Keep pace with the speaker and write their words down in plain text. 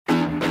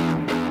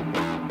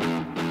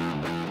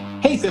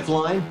fifth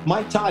line,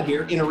 Mike Todd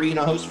here,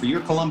 in-arena host for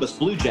your Columbus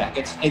Blue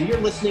Jackets, and you're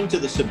listening to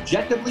the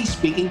Subjectively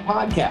Speaking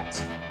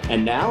podcast.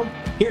 And now,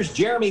 here's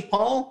Jeremy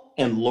Paul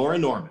and Laura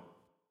Norman.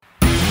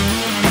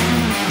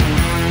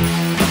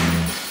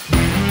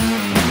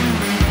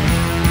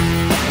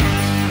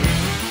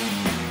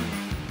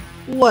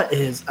 What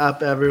is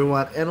up,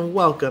 everyone, and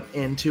welcome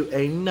into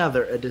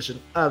another edition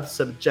of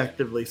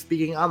Subjectively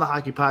Speaking on the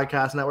Hockey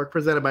Podcast Network,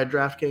 presented by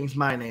DraftKings.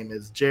 My name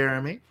is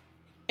Jeremy.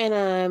 And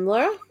I'm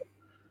Laura.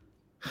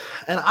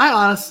 And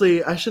I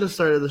should have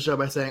started the show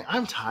by saying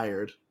I'm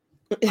tired.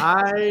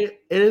 It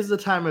is the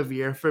time of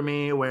year for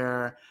me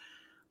where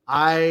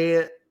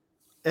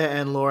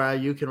and Laura,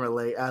 you can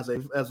relate as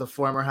a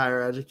former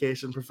higher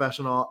education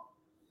professional,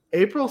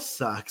 April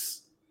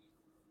sucks.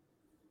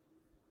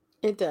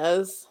 It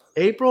does.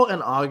 April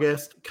and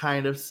August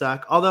kind of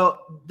suck, although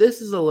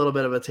this is a little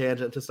bit of a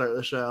tangent to start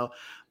the show,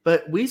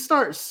 but we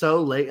start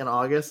so late in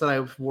August that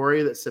I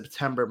worry that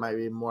September might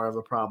be more of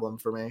a problem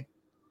for me.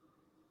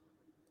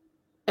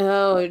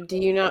 Oh, do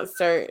you not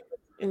start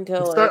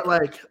until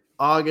like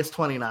August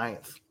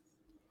 29th?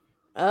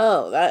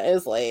 Oh, that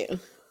is late.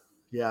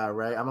 Yeah,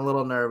 right. I'm a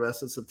little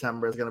nervous that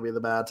September is going to be the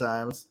bad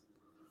times.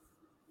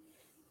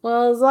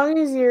 Well, as long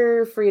as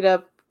you're freed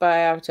up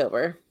by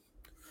October.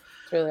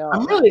 It's really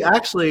all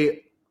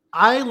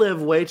I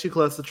live way too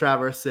close to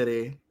Traverse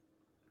City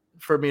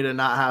for me to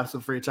not have some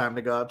free time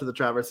to go up to the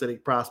Traverse City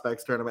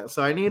Prospects tournament.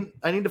 So I need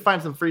to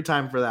find some free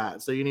time for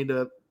that. So you need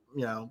to,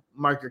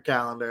 mark your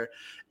calendar.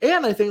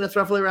 And I think that's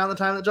roughly around the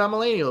time that John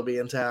Mulaney will be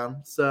in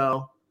town.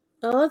 So.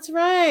 Oh, that's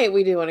right.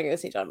 We do want to go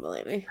see John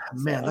Mulaney.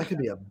 Man, that could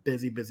be a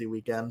busy, busy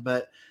weekend.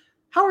 But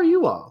how are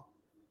you all?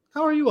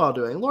 How are you all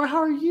doing? Laura, how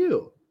are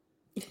you?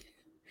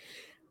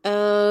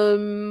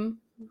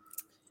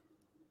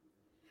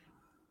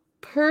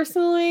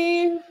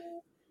 Personally,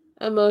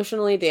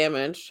 emotionally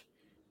damaged.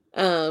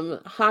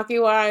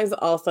 Hockey-wise,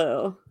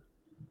 also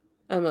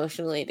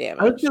emotionally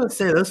damaged. I was going to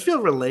say, those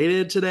feel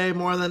related today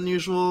more than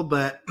usual,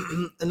 but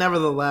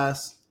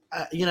nevertheless,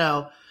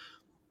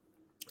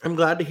 I'm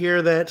glad to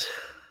hear that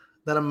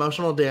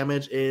emotional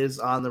damage is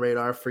on the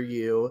radar for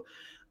you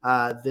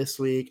this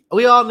week.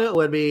 We all knew it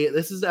would be.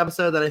 This is the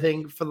episode that I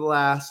think for the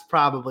last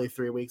probably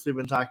 3 weeks we've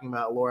been talking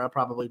about Laura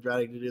probably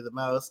dreading to do the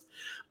most.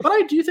 But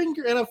I do think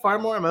you're in a far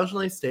more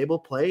emotionally stable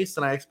place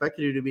than I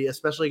expected you to be,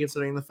 especially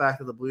considering the fact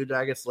that the Blue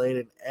Jackets laid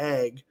an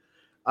egg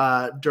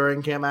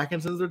during Cam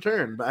Atkinson's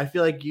return. But I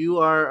feel like you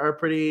are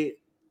pretty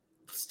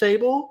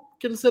stable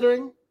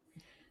considering.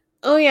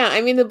 Oh, yeah.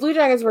 I mean, the Blue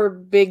Jackets were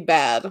big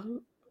bad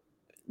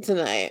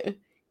tonight.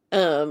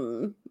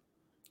 And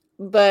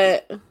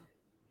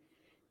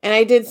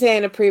I did say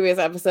in a previous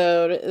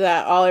episode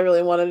that all I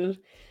really wanted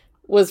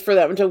was for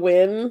them to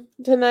win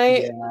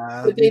tonight.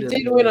 Yeah, but they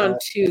did win on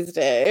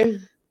Tuesday.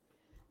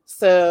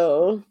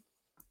 So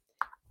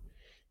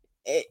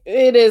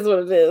it is what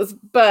it is.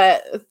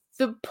 But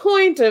the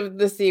point of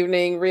this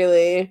evening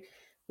really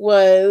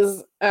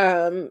was,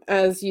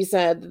 as you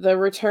said, the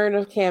return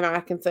of Cam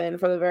Atkinson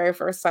for the very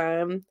first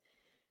time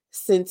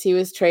since he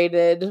was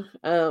traded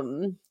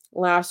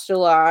last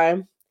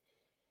July.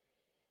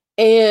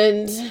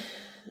 And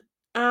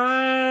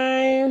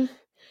I'm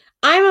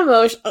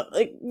emotional.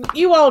 Like,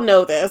 you all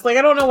know this. Like,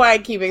 I don't know why I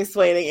keep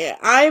explaining it.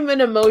 I'm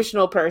an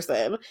emotional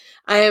person.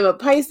 I am a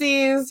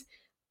Pisces.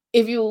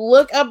 If you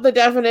look up the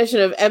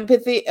definition of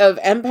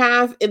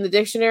empath in the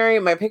dictionary,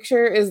 my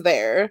picture is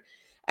there.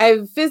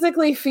 I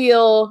physically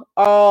feel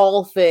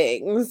all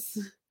things.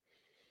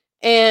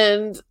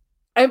 And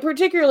I'm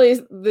particularly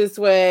this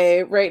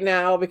way right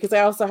now because I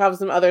also have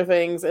some other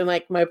things in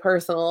like my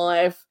personal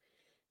life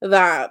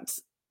that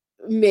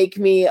make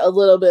me a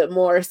little bit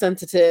more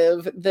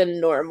sensitive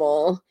than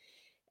normal.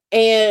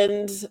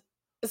 And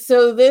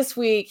so this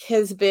week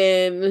has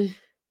been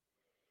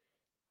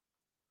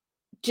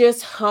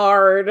just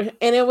hard.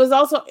 And it was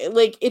also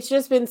like, it's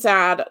just been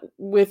sad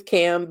with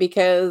Cam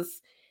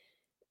because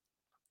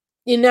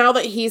now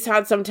that he's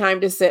had some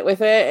time to sit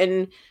with it,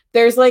 and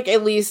there's like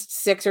at least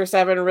 6 or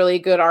 7 really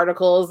good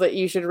articles that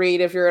you should read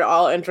if you're at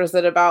all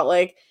interested about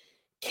like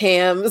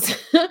Cam's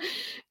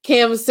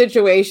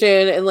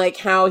situation and like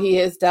how he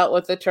has dealt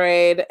with the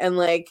trade and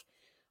like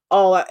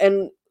all that,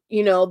 and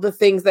the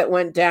things that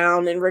went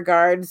down in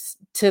regards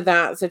to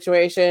that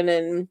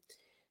situation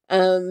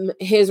and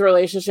his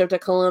relationship to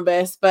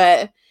Columbus.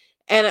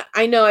 And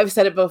I know I've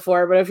said it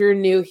before, but if you're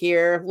new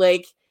here,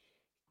 like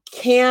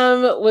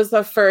Cam was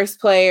the first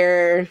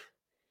player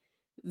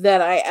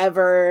that I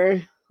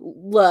ever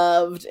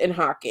loved in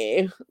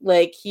hockey.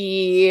 Like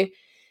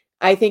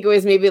I think it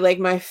was maybe like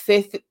my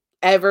 5th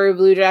ever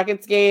Blue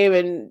Jackets game,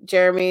 and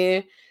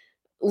Jeremy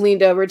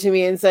leaned over to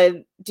me and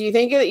said, "Do you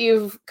think that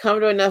you've come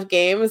to enough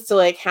games to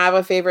like have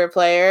a favorite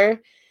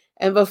player?"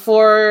 And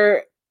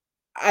before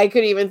I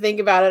could even think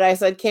about it, I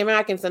said Cam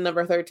Atkinson,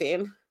 number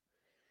 13.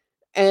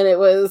 And it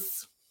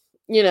was,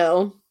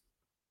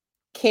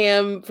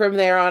 Cam from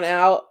there on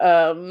out.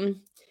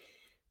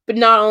 But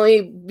not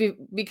only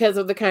because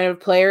of the kind of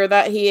player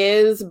that he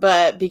is,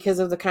 but because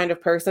of the kind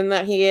of person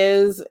that he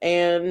is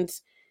and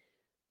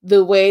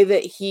the way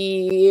that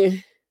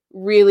he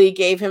really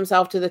gave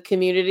himself to the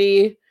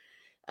community,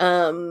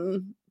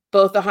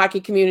 both the hockey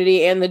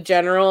community and the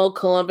general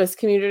Columbus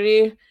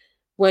community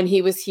when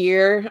he was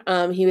here.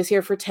 He was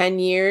here for 10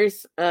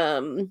 years.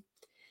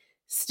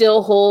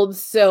 Still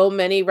holds so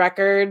many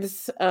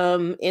records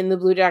in the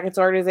Blue Jackets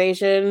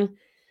organization.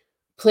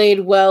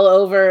 Played well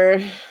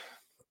over,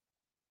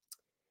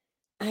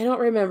 I don't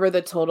remember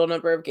the total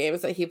number of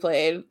games that he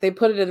played. They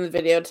put it in the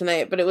video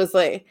tonight, but it was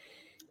like,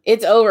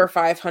 it's over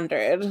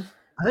 500.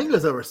 I think it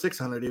was over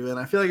 600 even.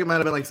 I feel like it might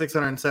have been like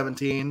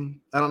 617.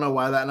 I don't know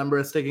why that number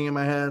is sticking in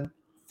my head.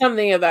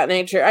 Something of that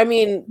nature. I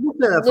mean,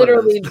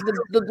 literally,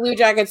 the Blue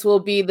Jackets will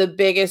be the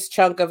biggest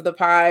chunk of the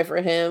pie for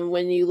him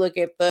when you look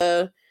at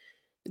the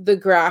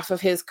graph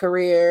of his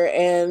career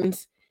and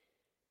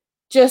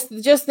just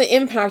the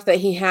impact that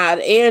he had,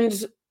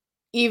 and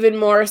even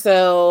more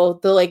so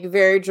the like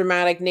very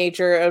dramatic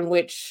nature in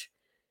which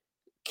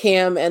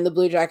Cam and the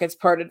Blue Jackets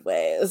parted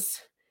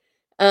ways.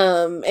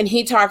 And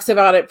he talks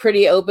about it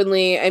pretty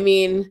openly. I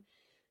mean,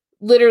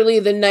 literally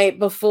the night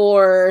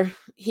before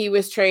he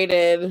was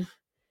traded,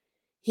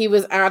 he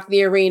was at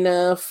the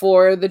arena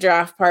for the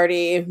draft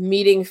party,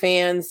 meeting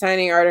fans,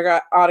 signing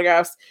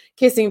autographs,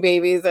 kissing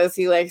babies, as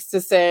he likes to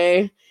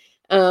say.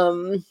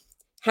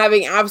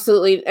 Having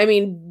absolutely, I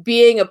mean,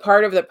 being a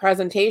part of the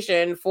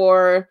presentation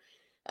for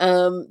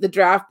the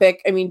draft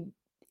pick. I mean,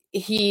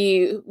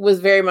 he was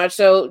very much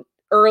so.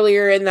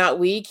 Earlier in that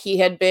week, he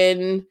had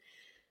been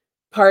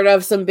part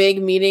of some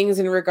big meetings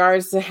in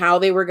regards to how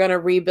they were going to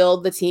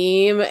rebuild the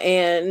team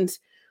and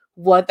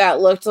what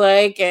that looked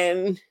like.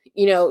 And,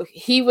 you know,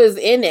 he was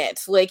in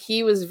it. Like,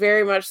 he was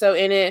very much so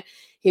in it.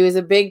 He was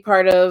a big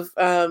part of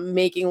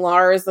making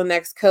Lars the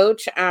next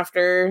coach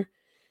after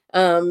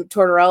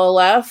Tortorella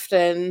left.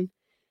 And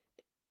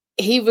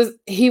he was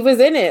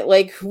in it.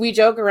 Like, we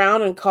joke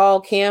around and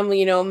call Cam,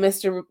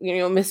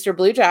 Mr.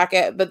 Blue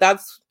Jacket, but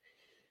that's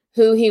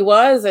who he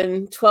was.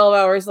 And 12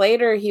 hours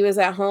later, he was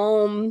at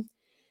home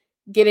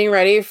getting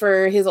ready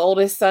for his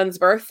oldest son's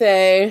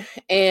birthday,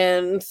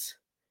 and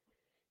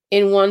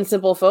in one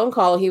simple phone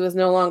call, he was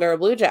no longer a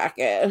Blue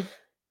Jacket.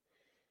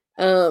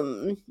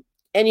 And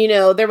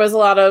there's a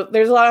lot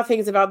of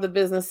things about the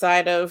business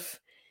side of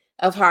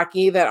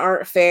hockey that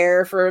aren't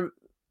fair for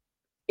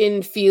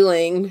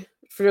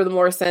the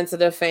more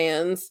sensitive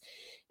fans.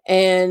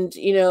 And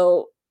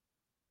it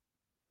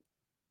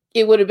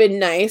would have been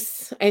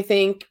nice, I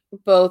think,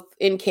 both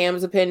in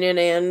Cam's opinion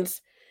and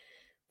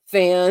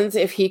fans,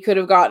 if he could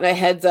have gotten a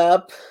heads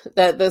up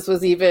that this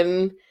was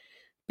even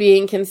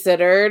being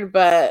considered.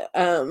 But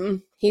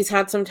he's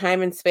had some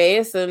time and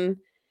space, and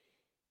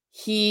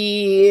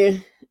he,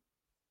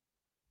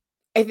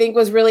 I think,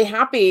 was really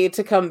happy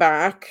to come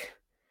back.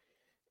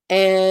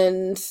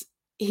 And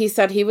he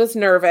said he was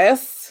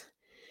nervous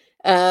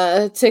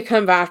to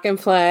come back and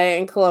play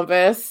in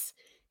Columbus.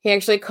 He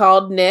actually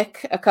called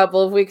Nick a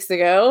couple of weeks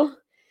ago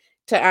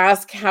to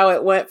ask how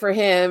it went for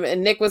him.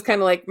 And Nick was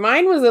kind of like,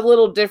 mine was a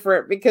little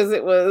different because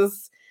it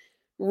was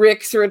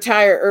Rick's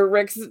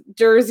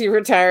jersey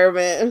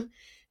retirement.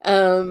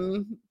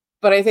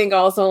 But I think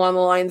also along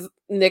the lines,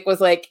 Nick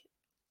was like,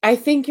 I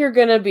think you're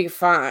going to be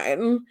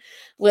fine.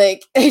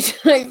 Like, I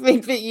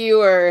think that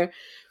you're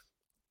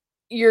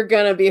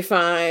going to be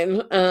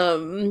fine.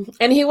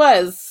 And he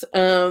was.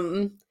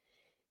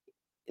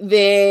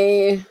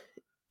 They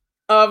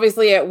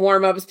obviously at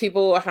warm-ups,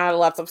 people had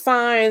lots of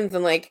signs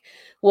and like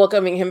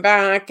welcoming him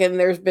back, and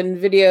there's been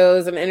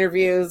videos and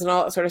interviews and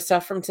all that sort of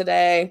stuff from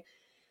today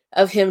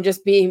of him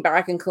just being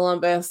back in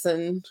Columbus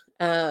and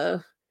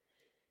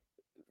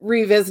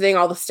revisiting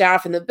all the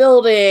staff in the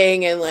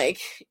building and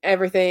like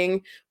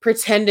everything,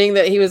 pretending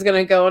that he was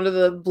going to go into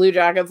the Blue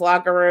Jackets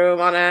locker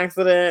room on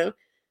accident.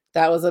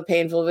 That was a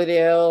painful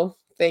video.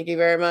 Thank you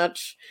very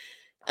much.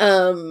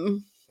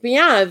 But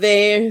yeah,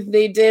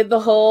 they did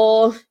the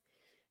whole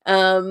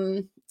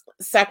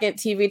second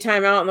TV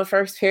timeout in the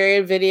first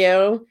period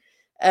video.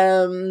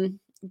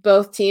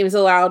 Both teams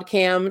allowed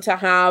Cam to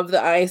have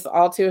the ice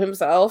all to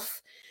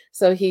himself.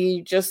 So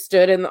he just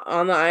stood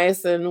on the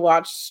ice and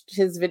watched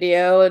his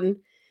video, and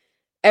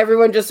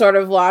everyone just sort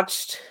of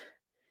watched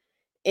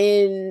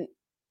in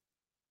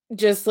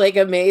just like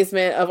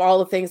amazement of all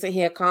the things that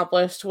he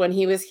accomplished when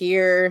he was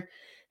here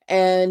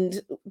and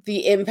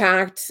the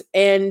impact.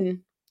 And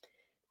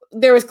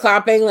there was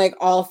clapping like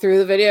all through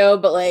the video,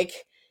 but like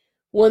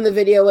when the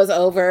video was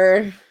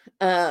over,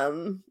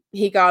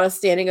 he got a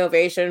standing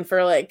ovation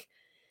for like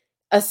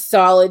a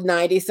solid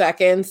 90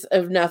 seconds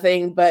of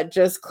nothing but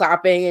just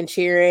clapping and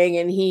cheering.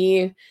 And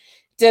he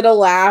did a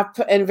lap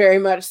and very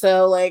much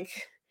so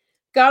like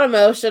got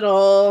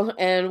emotional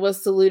and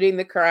was saluting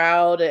the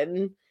crowd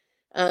and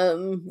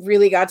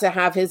really got to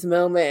have his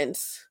moment.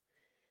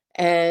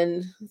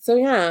 And so,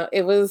 yeah,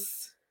 it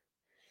was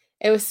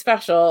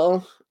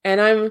special.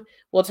 And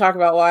we'll talk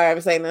about why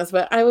I'm saying this,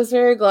 but I was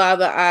very glad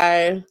that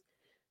I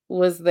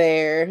was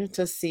there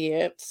to see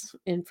it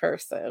in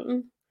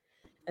person.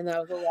 And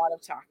that was a lot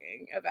of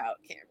talking about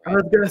Cameron. I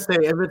was going to say,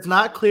 if it's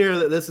not clear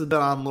that this has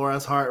been on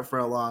Laura's heart for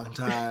a long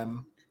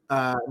time,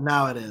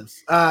 now it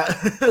is.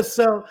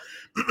 So,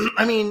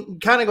 I mean,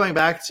 kind of going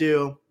back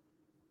to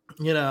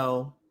you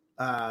know,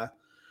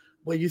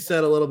 what you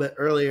said a little bit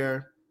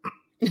earlier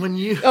when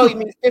you Oh, you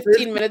mean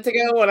 15 minutes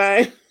ago when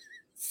I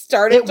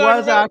started it talking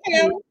was about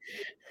actually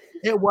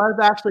it was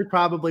actually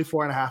probably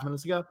 4.5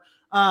 minutes ago.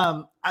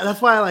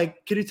 That's why,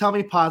 like, could you tell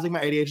me pausing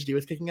my ADHD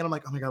was kicking in? I'm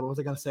like, oh my god, what was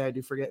I gonna say? I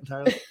do forget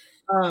entirely.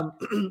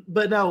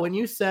 But no, when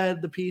you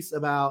said the piece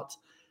about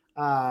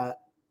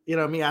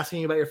me asking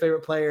you about your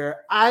favorite player,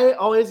 I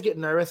always get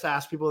nervous to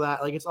ask people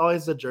that. Like, it's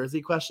always the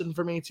jersey question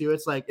for me too.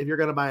 It's like, if you're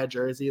gonna buy a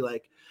jersey,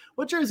 like,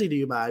 what jersey do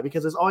you buy?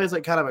 Because there's always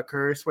like kind of a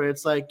curse where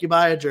it's like you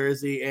buy a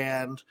jersey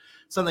and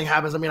something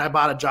happens. I mean, I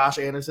bought a Josh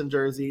Anderson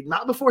jersey,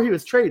 not before he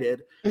was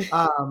traded,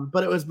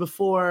 but it was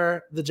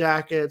before the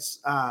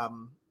Jackets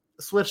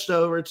switched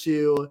over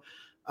to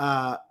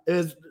it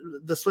was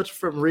the switch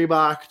from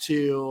Reebok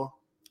to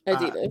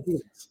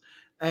Adidas.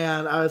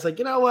 And I was like,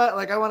 you know what?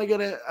 Like, I want to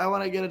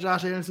get a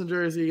Josh Anderson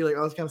jersey, like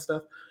all this kind of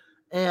stuff.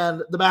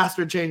 And the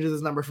bastard changes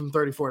his number from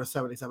 34 to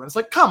 77. It's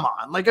like, come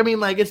on. Like, I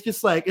mean, like, it's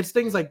just like, it's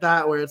things like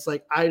that where it's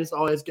like, I just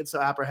always get so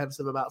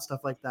apprehensive about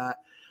stuff like that.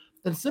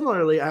 And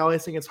similarly, I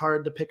always think it's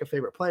hard to pick a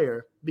favorite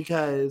player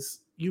because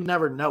you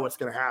never know what's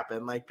going to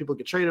happen. Like, people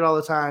get traded all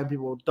the time.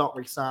 People don't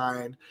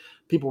resign.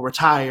 People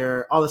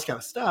retire, all this kind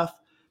of stuff.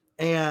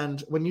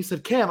 And when you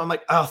said Cam, I'm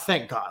like, oh,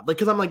 thank God. Like,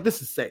 because I'm like,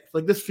 this is safe.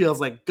 Like, this feels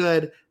like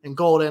good and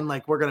golden.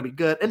 Like, we're going to be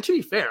good. And to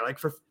be fair, like,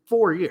 for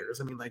 4 years,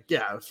 I mean, like,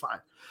 yeah, it was fine.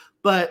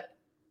 But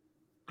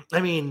I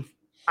mean,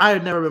 I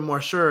had never been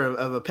more sure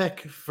of a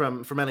pick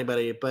from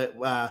anybody, but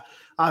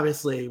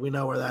obviously we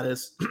know where that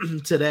is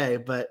today.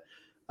 But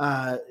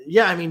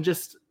yeah, I mean,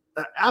 just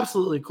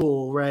absolutely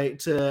cool, right?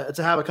 To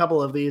have a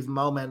couple of these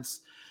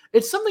moments.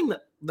 It's something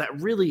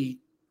that really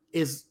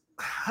is,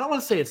 I don't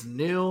want to say it's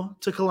new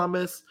to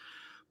Columbus,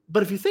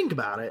 but if you think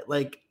about it,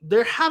 like,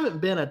 there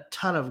haven't been a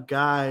ton of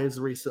guys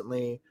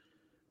recently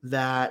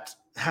that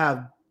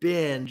have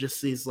been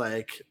just these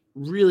like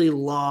really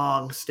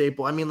long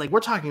staple. I mean, like, we're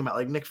talking about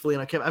like Nick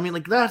Foligno, Kim. I mean,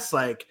 like, that's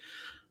like,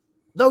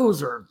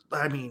 those are,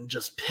 I mean,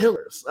 just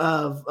pillars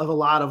of a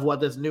lot of what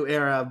this new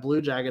era of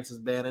Blue Jackets has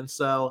been. And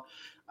so,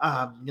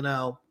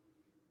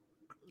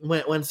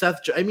 when Seth,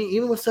 I mean,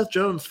 even when Seth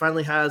Jones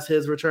finally has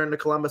his return to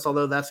Columbus,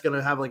 although that's going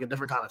to have like a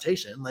different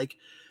connotation, like,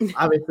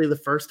 obviously the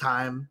first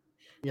time,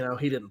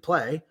 he didn't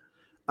play.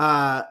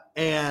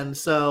 And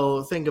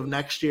so think of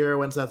next year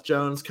when Seth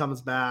Jones comes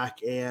back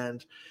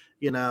and,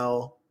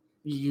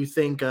 you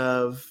think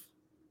of,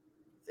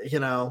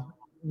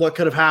 what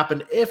could have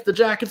happened if the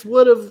Jackets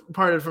would have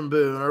parted from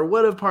Boone or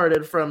would have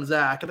parted from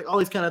Zach, and like all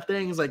these kind of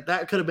things. Like,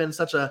 that could have been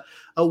such a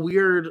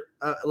weird,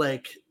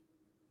 like,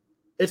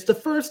 it's the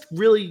first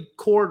really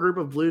core group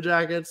of Blue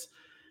Jackets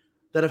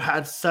that have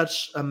had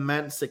such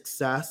immense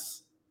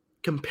success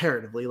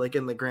comparatively, like,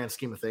 in the grand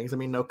scheme of things. I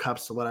mean, no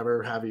cups or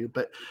whatever have you,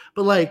 but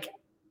like,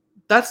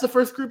 that's the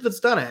first group that's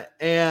done it.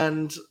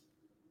 And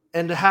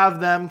to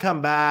have them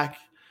come back,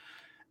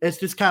 it's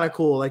just kind of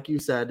cool, like you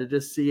said, to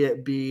just see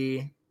it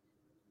be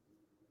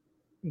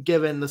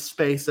given the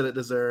space that it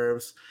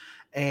deserves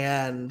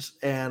and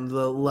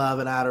the love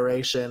and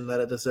adoration that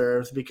it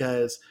deserves.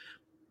 Because,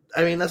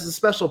 I mean, that's a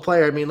special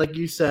player. I mean, like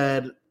you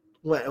said,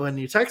 when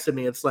you texted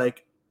me, it's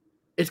like,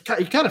 you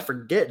kind of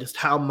forget just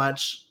how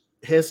much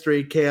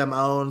history Cam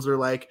owns, or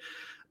like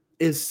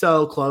is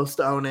so close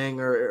to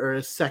owning, or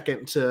is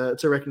second to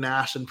Rick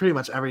Nash in pretty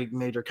much every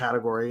major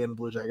category in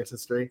Blue Jackets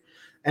history.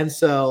 And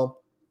so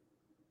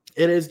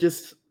it is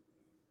just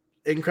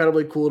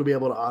incredibly cool to be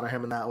able to honor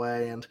him in that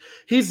way. And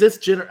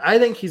I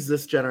think he's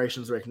this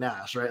generation's Rick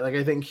Nash, right? Like,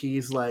 I think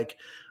he's like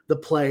the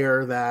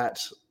player that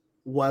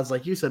was,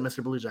 like you said,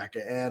 Mr. Blue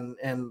Jacket, and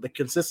the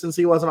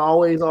consistency wasn't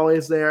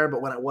always there,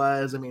 but when it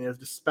was, I mean, it was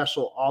just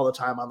special all the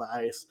time on the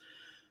ice,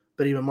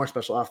 but even more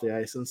special off the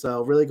ice. And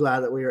so really glad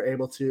that we were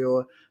able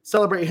to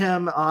celebrate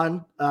him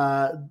on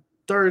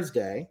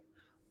Thursday.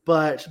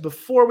 But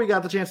before we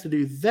got the chance to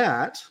do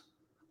that,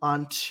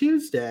 on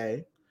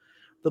Tuesday,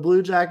 the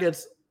Blue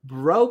Jackets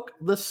broke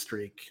the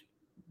streak,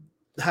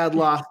 had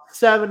lost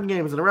 7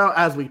 games in a row,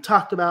 as we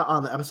talked about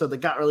on the episode that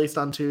got released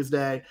on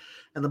Tuesday.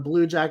 And the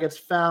Blue Jackets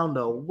found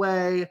a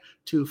way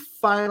to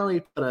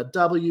finally put a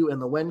W in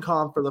the win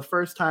column for the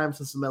first time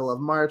since the middle of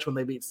March, when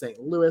they beat St.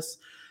 Louis.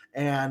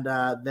 And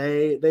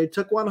they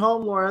took one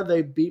home, Laura.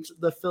 They beat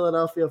the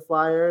Philadelphia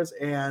Flyers.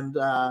 And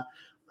I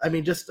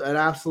mean, just an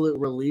absolute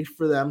relief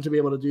for them to be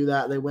able to do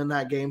that. They win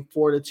that game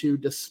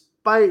 4-2,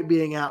 despite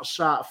being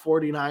outshot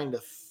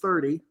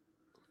 49-30.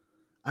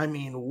 I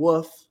mean,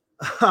 woof.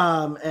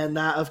 And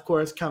that, of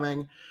course,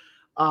 coming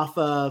off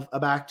of a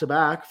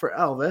back-to-back for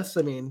Elvis.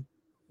 I mean,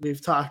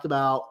 we've talked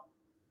about,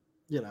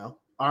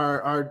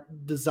 our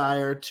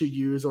desire to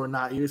use or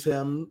not use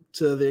him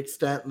to the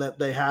extent that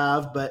they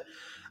have, but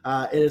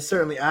it is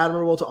certainly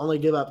admirable to only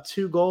give up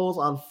 2 goals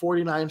on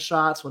 49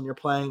 shots when you're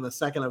playing the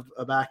second of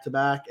a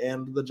back-to-back,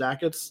 and the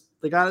Jackets,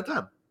 they got it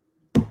done.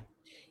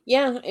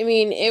 Yeah, I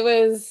mean, it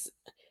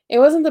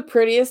wasn't the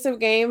prettiest of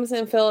games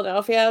in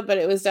Philadelphia, but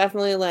it was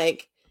definitely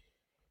like,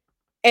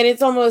 and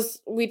it's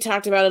almost, we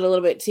talked about it a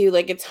little bit too,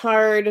 like, it's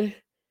hard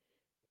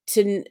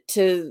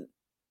to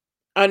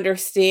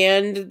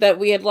understand that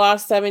we had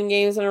lost 7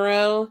 games in a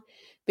row,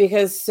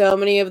 because so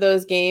many of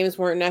those games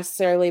weren't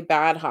necessarily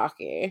bad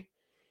hockey.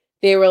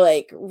 They were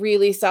like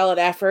really solid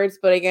efforts,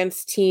 but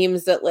against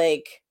teams that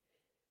like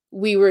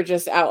we were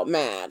just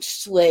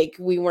outmatched. Like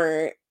we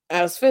weren't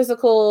as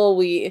physical,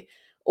 we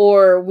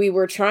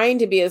were trying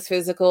to be as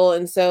physical,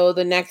 and so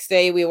the next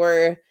day we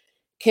were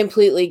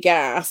completely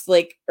gassed,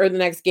 like, or the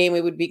next game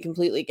we would be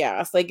completely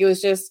gassed. Like it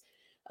was just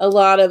a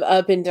lot of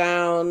up and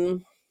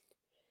down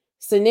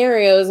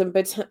scenarios, and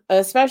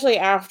especially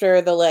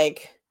after the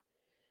like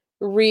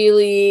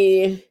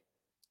really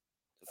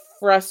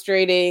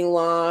frustrating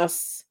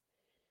loss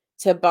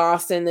to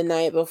Boston the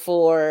night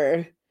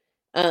before,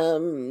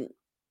 and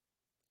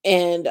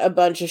a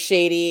bunch of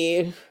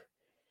shady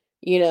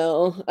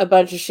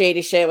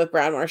shit with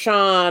Brad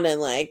Marchand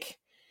and like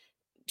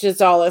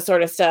just all that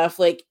sort of stuff.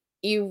 Like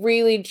you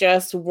really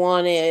just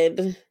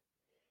wanted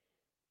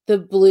the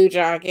Blue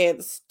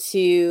Jackets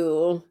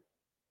to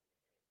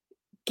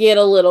get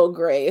a little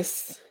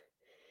grace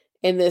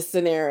in this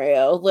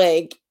scenario.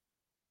 Like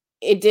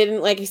it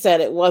didn't, like you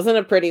said, it wasn't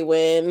a pretty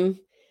win.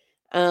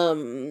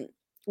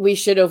 We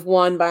should have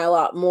won by a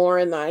lot more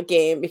in that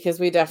game because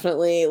we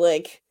definitely,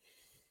 like,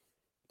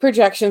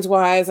 projections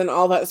wise and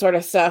all that sort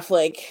of stuff,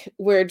 like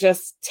we're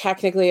just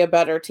technically a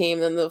better team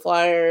than the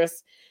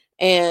Flyers.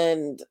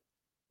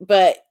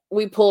 But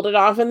we pulled it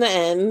off in the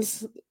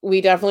end. We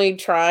definitely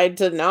tried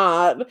to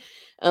not,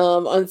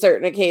 on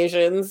certain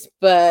occasions,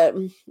 but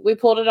we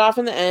pulled it off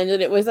in the end,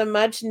 and it was a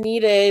much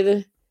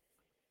needed,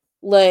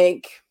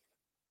 like,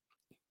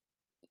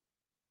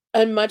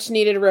 a much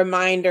needed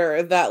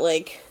reminder that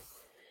like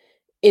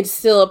it's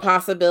still a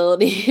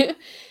possibility.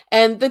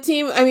 And the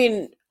team, I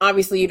mean,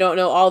 obviously you don't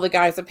know all the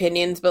guys'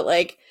 opinions, but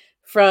like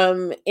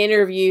from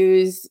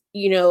interviews,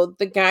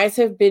 the guys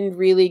have been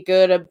really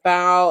good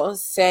about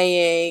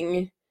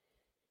saying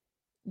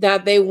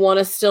that they want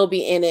to still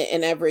be in it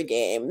in every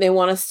game. They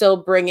want to still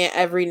bring it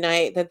every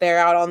night that they're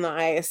out on the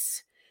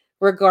ice,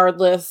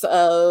 regardless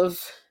of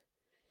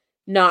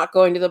not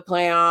going to the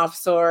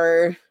playoffs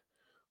or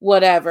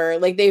whatever.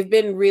 Like they've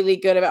been really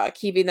good about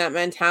keeping that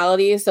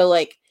mentality. So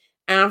like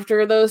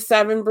after those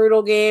 7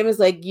 brutal games,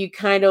 like you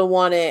kind of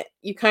want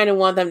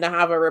them to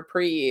have a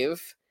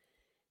reprieve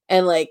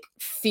and like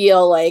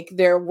feel like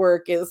their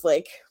work is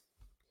like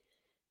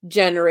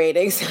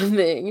generating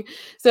something.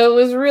 So it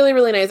was really,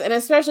 really nice. And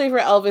especially for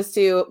Elvis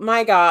too.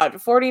 My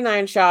God,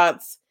 49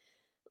 shots.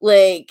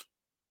 Like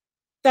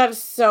that's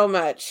so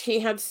much. He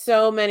had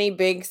so many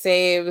big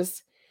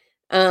saves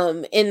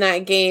in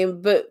that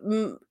game. But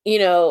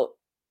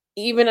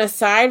even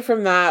aside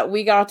from that,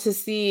 we got to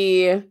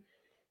see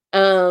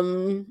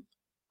someone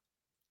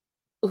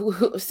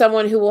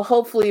who will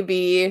hopefully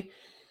be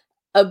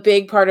a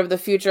big part of the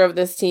future of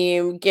this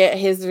team get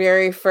his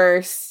very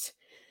first,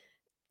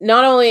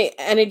 not only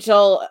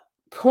NHL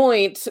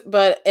point,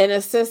 but an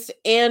assist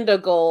and a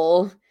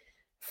goal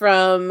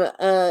from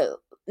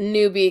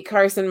newbie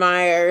Carson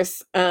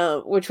Myers,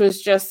 which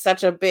was just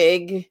such a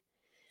big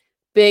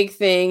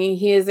thing.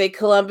 He is a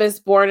Columbus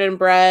born and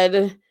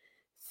bred,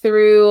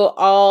 through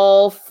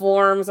all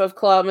forms of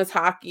Columbus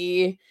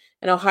hockey,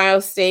 an Ohio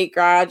State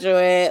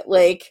graduate.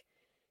 Like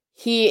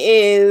he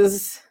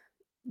is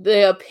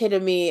the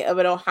epitome of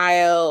an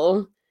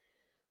Ohio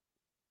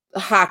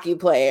hockey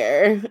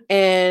player,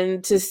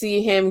 and to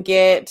see him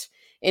get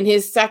in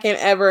his second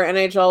ever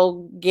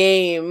NHL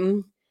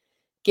game,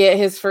 get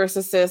his first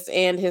assist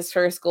and his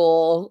first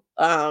goal,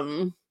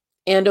 and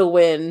a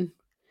win,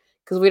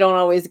 because we don't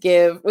always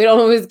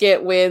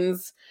get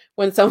wins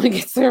when someone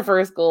gets their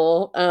first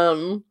goal.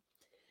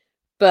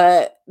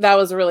 But that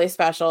was really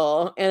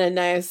special and a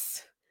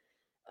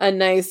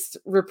nice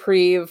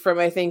reprieve from,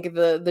 I think,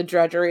 the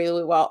drudgery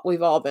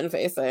we've all been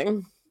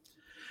facing.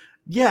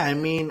 Yeah, I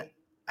mean,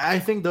 I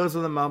think those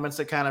are the moments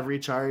that kind of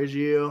recharge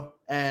you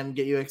and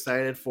get you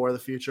excited for the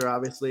future,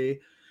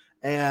 obviously.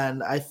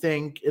 And I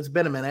think it's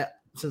been a minute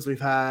since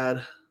we've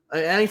had.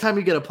 Anytime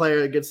you get a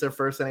player that gets their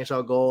first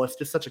NHL goal, it's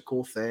just such a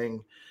cool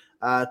thing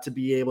to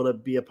be able to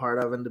be a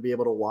part of and to be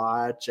able to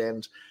watch.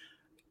 And,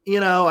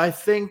 I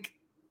think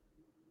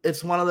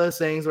it's one of those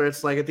things where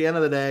it's like at the end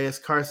of the day, is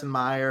Carson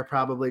Meyer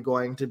probably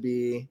going to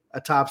be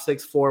a top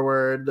 6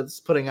 forward that's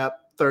putting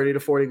up 30 to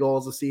 40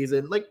 goals a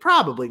season? Like,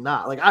 probably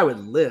not. Like, I would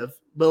live,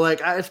 but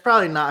like, it's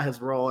probably not his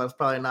role. It's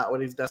probably not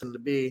what he's destined to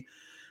be.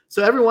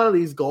 So every one of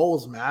these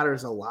goals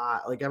matters a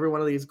lot. Like every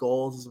one of these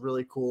goals is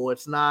really cool.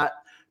 It's not,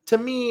 to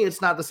me,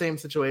 it's not the same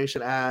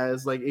situation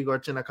as like Igor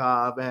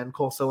Chinnikov and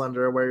Cole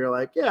Cylinder, where you're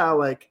like, yeah,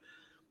 like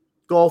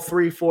goal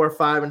 3, 4,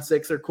 5, and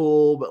 6 are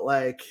cool, but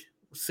like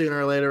sooner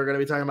or later we're going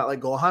to be talking about like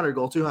goal 100,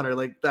 goal 200,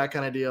 like that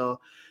kind of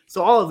deal.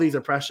 So all of these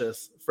are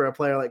precious for a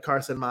player like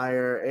Carson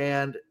Meyer,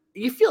 and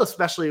you feel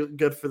especially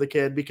good for the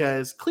kid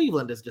because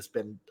Cleveland has just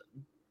been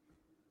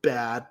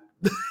bad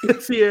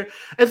this year,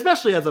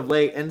 especially as of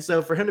late. And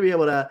so for him to be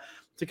able to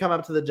come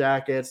up to the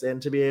Jackets and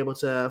to be able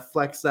to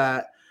flex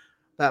that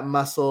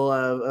muscle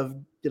of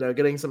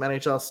getting some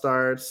NHL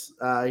starts,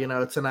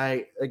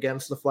 tonight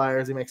against the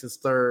Flyers, he makes his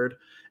 3rd.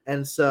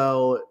 And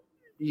so,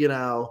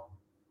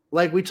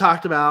 like we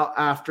talked about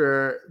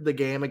after the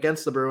game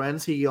against the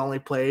Bruins, he only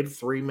played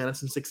 3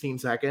 minutes and 16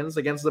 seconds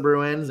against the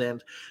Bruins,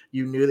 and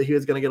you knew that he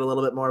was going to get a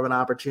little bit more of an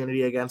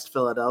opportunity against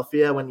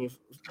Philadelphia when you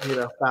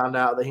found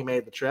out that he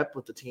made the trip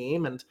with the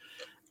team,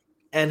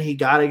 and he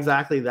got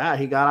exactly that.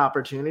 He got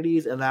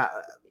opportunities, and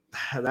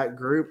that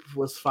group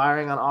was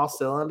firing on all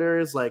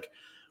cylinders. Like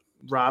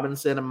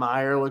Robinson and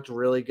Meyer looked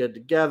really good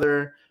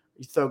together.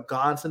 You throw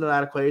Gaunce into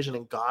that equation,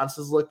 and Gaunce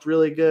has looked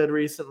really good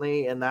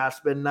recently, and that's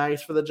been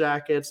nice for the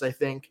Jackets. I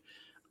think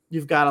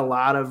you've got a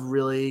lot of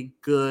really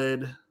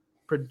good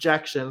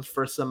projections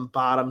for some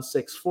bottom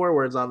six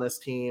forwards on this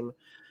team,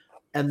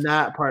 and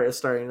that part is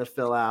starting to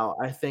fill out.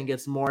 I think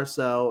it's more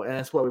so, and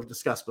it's what we've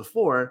discussed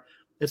before,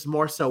 it's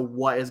more so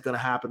what is going to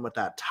happen with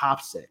that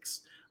top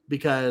six,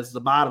 because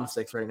the bottom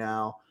six right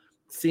now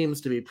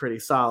seems to be pretty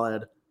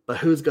solid. But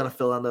who's going to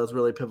fill in those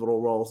really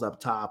pivotal roles up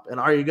top? And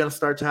are you going to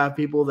start to have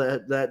people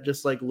that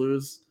just like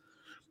lose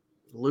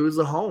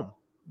a home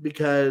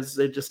because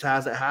it just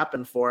hasn't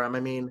happened for him? I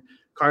mean,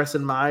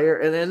 Carson Meyer,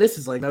 and this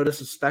is like no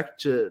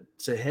disrespect to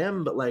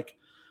him, but like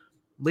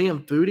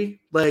Liam Foudy,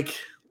 like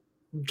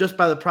just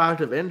by the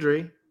product of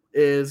injury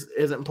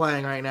isn't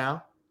playing right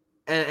now.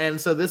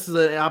 And so this is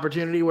an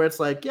opportunity where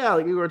it's like, yeah,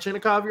 like Igor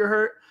Chinnikov, you're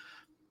hurt.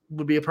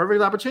 Would be a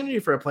perfect opportunity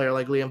for a player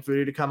like Liam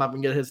Foudy to come up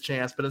and get his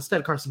chance. But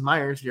instead, Carson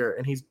Meyer's here,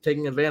 and he's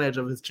taking advantage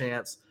of his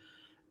chance,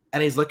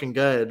 and he's looking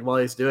good while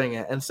he's doing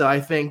it. And so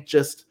I think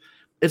just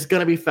it's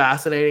going to be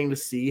fascinating to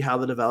see how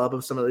the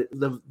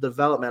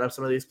development of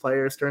some of these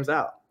players turns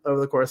out over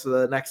the course of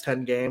the next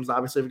 10 games.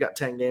 Obviously, we've got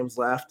 10 games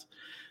left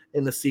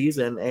in the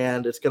season,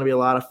 and it's going to be a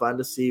lot of fun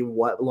to see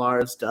what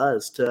Lars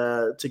does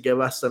to give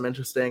us some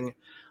interesting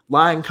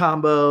line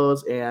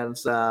combos and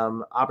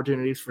some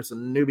opportunities for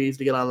some newbies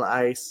to get on the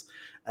ice.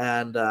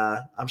 And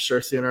I'm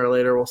sure sooner or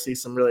later we'll see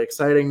some really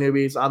exciting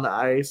newbies on the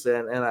ice,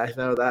 and I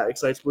know that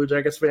excites Blue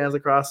Jackets fans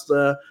across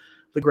the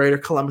greater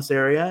Columbus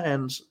area,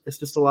 and it's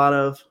just a lot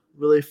of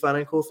really fun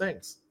and cool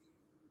things.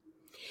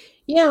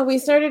 Yeah, we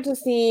started to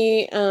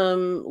see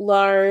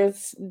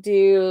Lars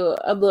do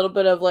a little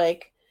bit of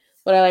like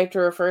what I like to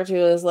refer to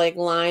as like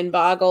line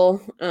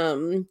boggle.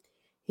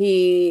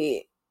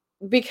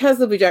 Because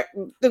the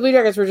Blue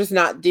Jackets were just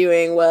not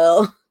doing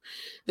well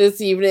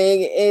this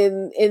evening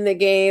in the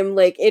game,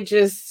 like it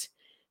just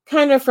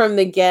kind of from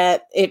the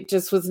get, it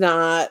just was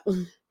not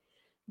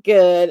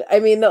good. I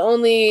mean, the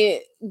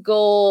only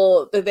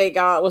goal that they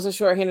got was a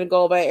shorthanded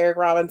goal by Eric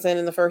Robinson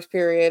in the first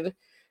period,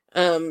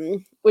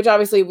 which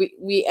obviously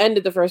we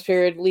ended the first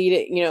period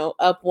leading,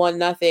 up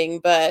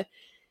 1-0, but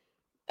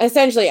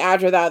essentially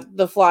after that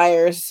the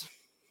Flyers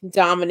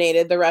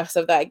dominated the rest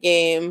of that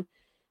game,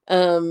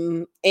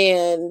 and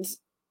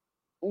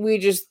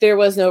there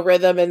was no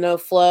rhythm and no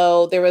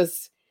flow.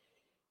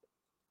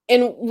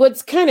 And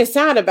what's kind of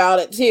sad about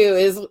it too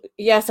is,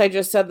 yes, I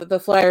just said that the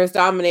Flyers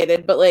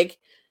dominated, but like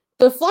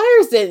the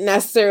Flyers didn't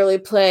necessarily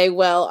play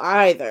well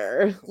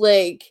either.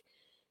 Like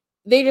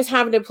they just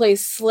happened to play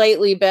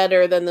slightly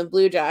better than the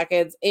Blue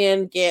Jackets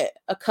and get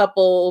a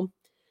couple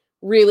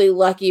really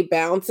lucky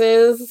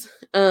bounces.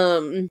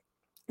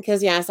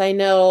 Because yes, I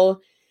know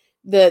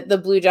that the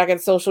Blue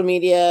Jackets social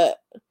media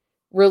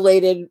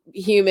related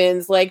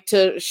humans like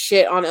to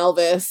shit on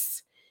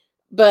Elvis,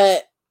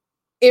 but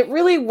it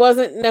really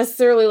wasn't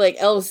necessarily like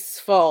Elvis'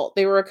 fault.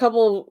 There were a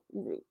couple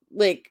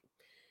like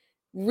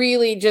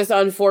really just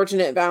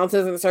unfortunate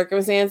bounces and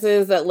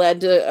circumstances that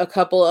led to a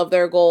couple of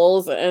their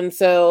goals. And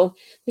so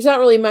there's not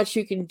really much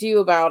you can do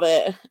about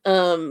it.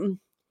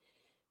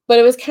 But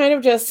it was kind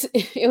of just,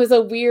 it was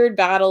a weird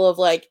battle of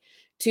like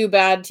two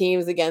bad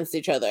teams against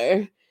each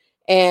other.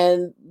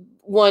 And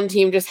one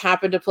team just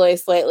happened to play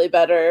slightly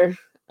better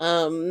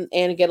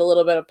and get a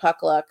little bit of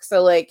puck luck.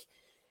 So like,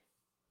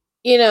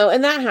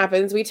 and that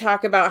happens. We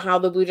talk about how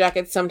the Blue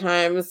Jackets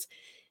sometimes,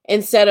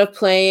 instead of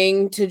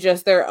playing to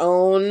just their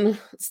own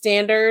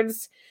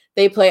standards,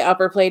 they play up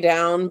or play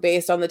down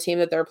based on the team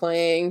that they're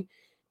playing.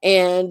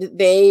 And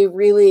they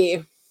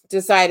really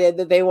decided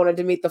that they wanted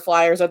to meet the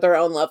Flyers at their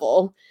own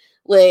level.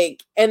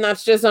 Like, and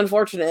that's just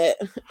unfortunate.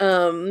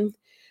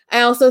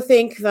 I also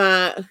think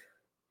that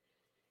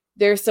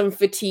there's some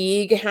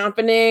fatigue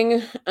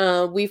happening.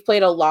 We've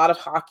played a lot of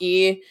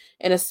hockey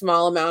in a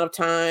small amount of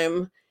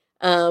time.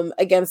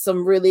 Against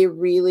some really,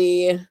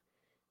 really,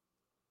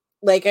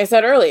 like I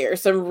said earlier,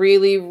 some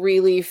really,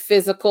 really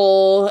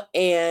physical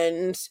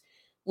and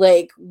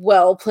like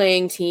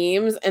well-playing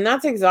teams, and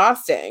that's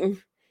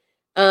exhausting.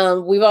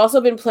 We've also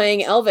been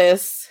playing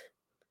Elvis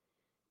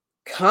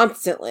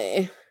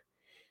constantly.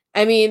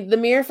 I mean, the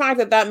mere fact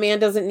that man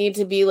doesn't need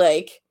to be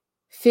like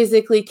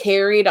physically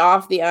carried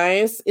off the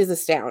ice is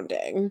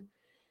astounding.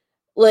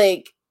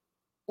 Like,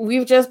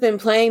 we've just been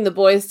playing the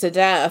boys to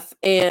death,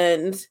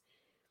 and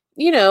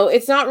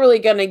it's not really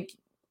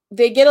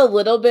they get a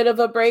little bit of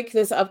a break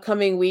this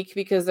upcoming week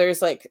because there's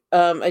like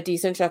a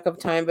decent checkup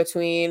time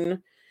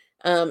between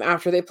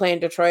after they play in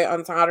Detroit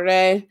on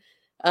Saturday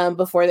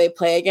before they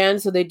play again.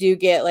 So they do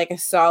get like a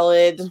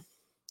solid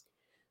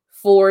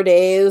 4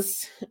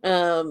 days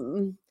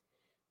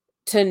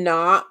to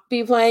not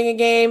be playing a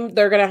game.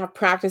 They're going to have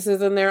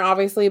practices in there,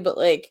 obviously, but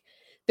like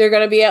they're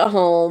going to be at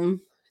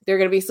home. They're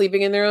going to be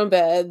sleeping in their own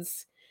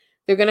beds.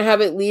 They're going to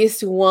have at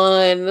least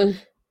one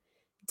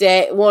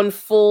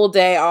full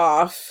day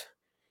off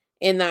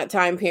in that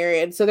time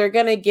period. So they're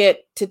going to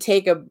get to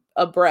take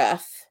a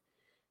breath.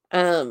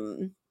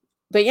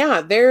 But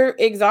yeah, they're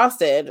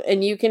exhausted,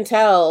 and you can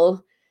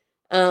tell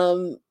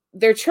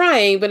they're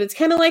trying, but it's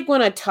kind of like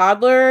when a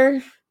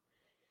toddler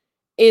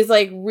is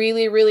like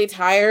really, really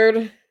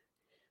tired,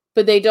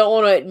 but they don't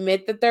want to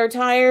admit that they're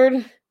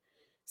tired.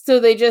 So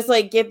they just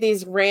like get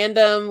these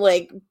random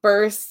like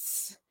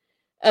bursts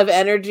of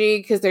energy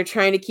because they're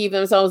trying to keep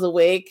themselves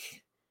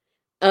awake.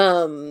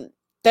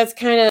 That's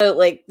kind of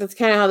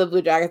how the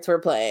Blue Jackets were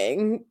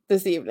playing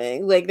this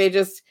evening. Like they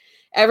just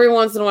every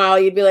once in a while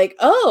you'd be like,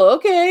 oh,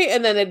 okay,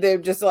 and then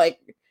they'd just like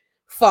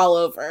fall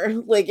over.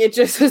 Like it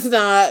just was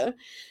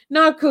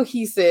not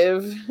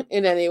cohesive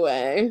in any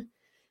way.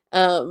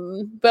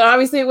 But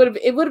obviously it would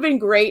have been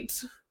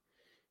great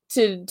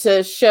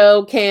to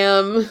show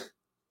Cam,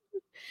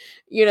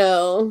 you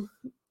know,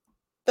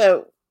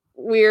 that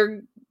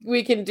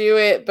we can do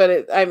it, but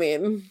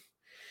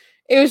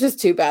it was just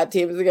two bad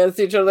teams against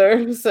each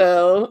other.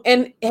 So,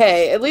 and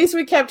hey, at least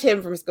we kept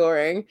him from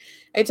scoring.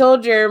 I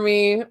told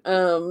Jeremy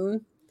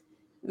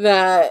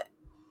that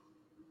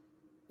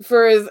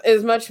for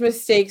as much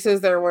mistakes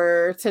as there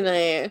were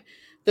tonight,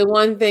 the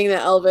one thing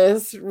that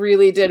Elvis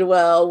really did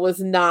well was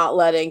not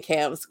letting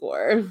Cam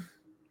score.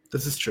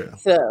 This is true.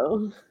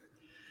 So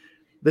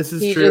this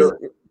is true.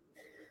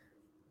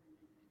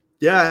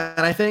 Yeah,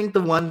 and I think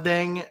the one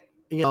thing,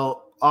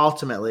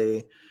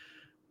 ultimately,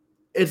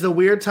 it's a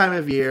weird time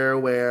of year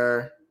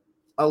where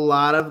a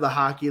lot of the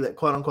hockey that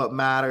quote unquote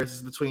matters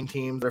is between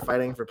teams that are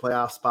fighting for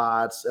playoff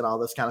spots and all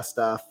this kind of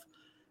stuff.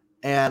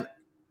 And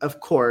of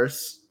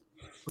course,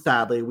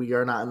 sadly, we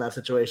are not in that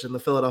situation. The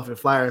Philadelphia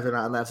Flyers are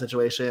not in that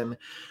situation.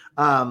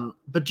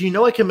 But do you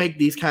know what can make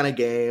these kind of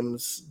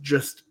games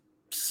just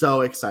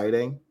so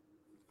exciting?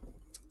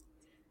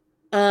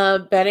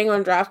 Betting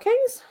on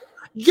DraftKings?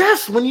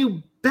 Yes, when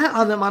you bet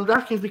on them on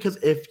DraftKings, because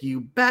if you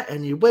bet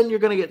and you win, you're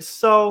going to get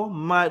so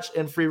much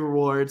in free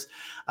rewards.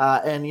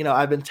 And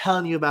I've been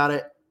telling you about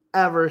it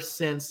ever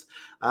since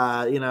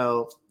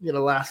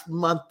last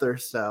month or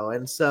so.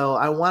 And so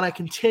I want to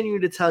continue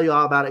to tell you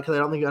all about it because I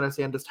don't think you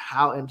understand just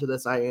how into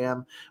this I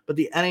am. But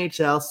the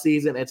NHL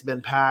season, it's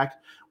been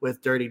packed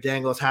with dirty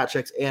dangles, hat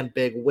tricks, and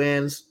big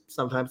wins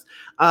sometimes.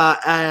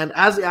 And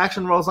as the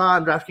action rolls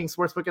on, DraftKings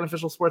Sportsbook, an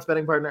official sports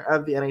betting partner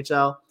of the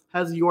NHL,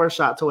 has your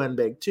shot to win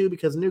big too,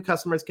 because new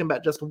customers can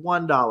bet just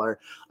 $1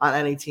 on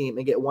any team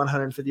and get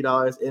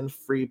 $150 in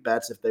free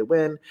bets if they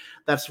win.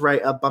 That's right,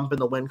 a bump in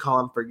the win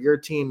column for your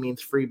team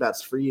means free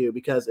bets for you,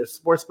 because if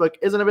Sportsbook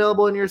isn't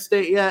available in your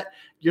state yet,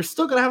 you're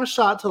still going to have a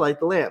shot to light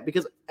the lamp,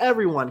 because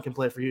everyone can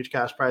play for huge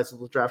cash prizes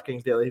with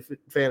DraftKings Daily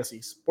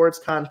Fantasy Sports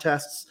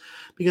Contests,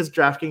 because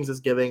DraftKings is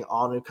giving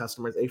all new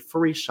customers a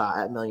free shot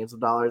at millions of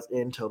dollars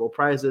in total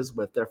prizes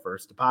with their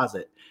first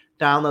deposit.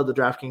 Download the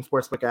DraftKings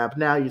Sportsbook app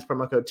now. Use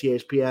promo code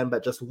THPN.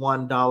 Bet just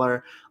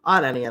 $1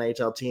 on any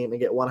NHL team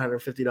and get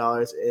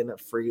 $150 in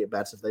free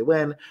bets if they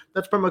win.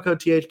 That's promo code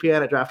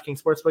THPN at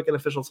DraftKings Sportsbook, an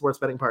official sports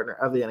betting partner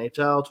of the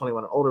NHL.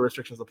 21 and older,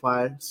 restrictions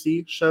apply.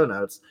 See show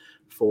notes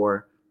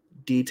for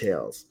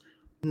details.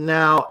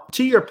 Now,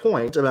 to your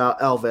point about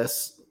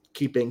Elvis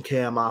keeping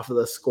Cam off of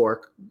the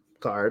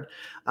scorecard,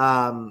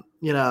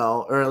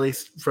 or at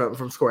least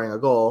from scoring a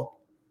goal,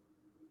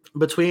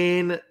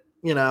 between,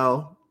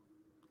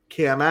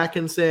 Cam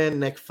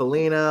Atkinson, Nick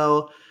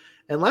Foligno,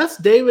 unless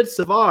David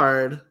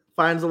Savard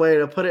finds a way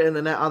to put it in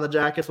the net on the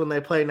Jackets when they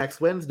play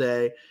next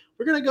Wednesday,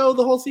 we're going to go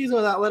the whole season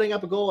without letting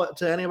up a goal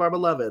to any of our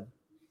beloved.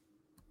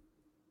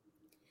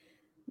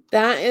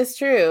 That is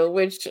true,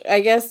 which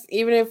I guess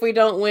even if we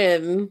don't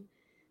win,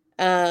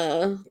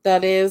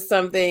 that is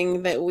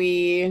something that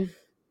we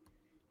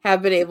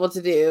have been able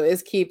to do,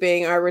 is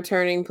keeping our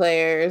returning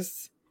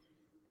players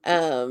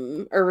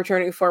or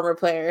returning former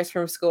players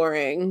from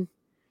scoring.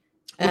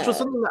 Which was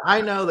something that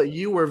I know that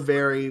you were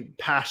very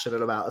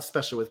passionate about,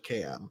 especially with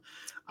Cam.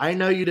 I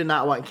know you did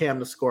not want Cam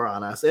to score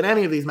on us in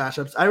any of these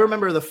matchups. I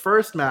remember the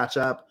first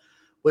matchup,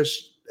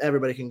 which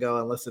everybody can go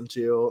and listen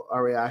to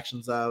our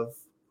reactions of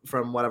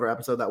from whatever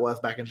episode that was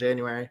back in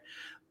January.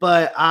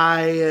 But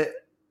I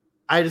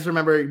just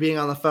remember being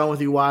on the phone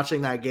with you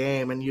watching that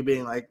game and you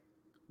being like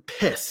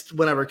pissed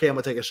whenever Cam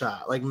would take a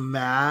shot, like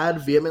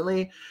mad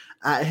vehemently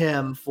at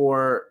him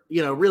for,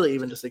 really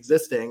even just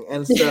existing.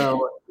 And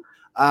so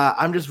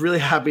I'm just really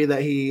happy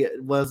that he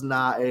was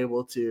not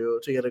able to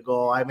get a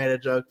goal. I made a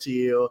joke to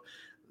you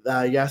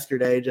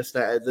yesterday, just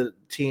the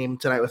team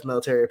tonight was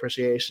Military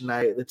Appreciation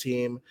Night. The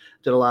team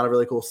did a lot of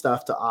really cool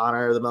stuff to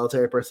honor the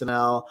military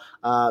personnel,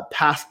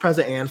 past,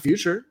 present, and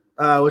future,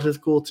 which is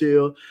cool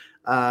too,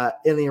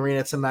 in the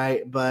arena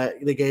tonight. But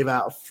they gave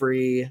out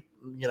free,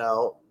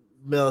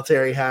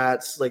 military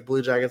hats, like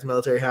Blue Jackets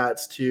military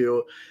hats,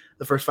 to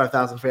the first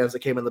 5,000 fans that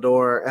came in the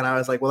door. And I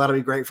was like, well, that'll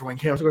be great for when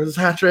Cam scores his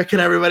hat trick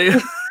and everybody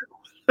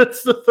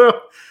to throw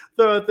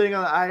a thing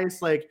on the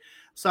ice. Like,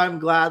 So I'm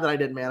glad that I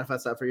didn't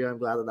manifest that for you. I'm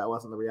glad that that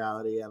wasn't the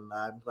reality, and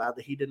I'm glad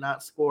that he did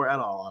not score at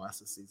all on us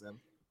this season.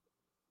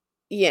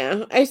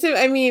 Yeah,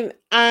 I mean,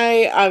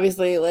 I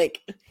obviously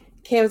like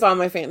Cam's on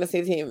my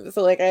fantasy team,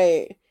 so like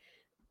I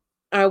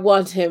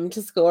want him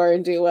to score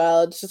and do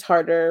well. It's just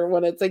harder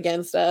when it's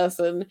against us,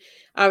 and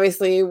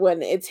obviously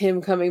when it's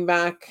him coming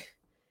back,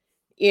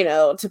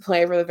 to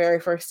play for the very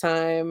first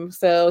time.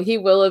 So he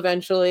will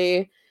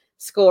eventually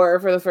score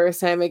for the first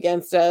time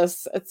against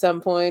us at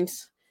some point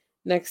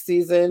next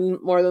season,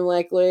 more than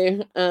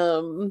likely.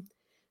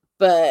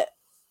 But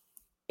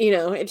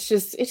it's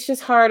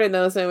just hard in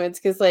those moments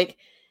because like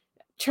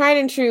tried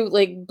and true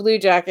like Blue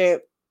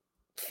Jacket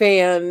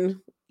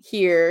fan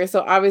here.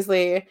 So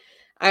obviously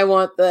I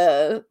want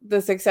the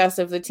success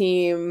of the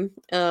team.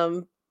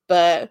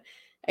 But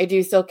I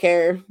do still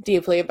care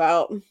deeply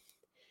about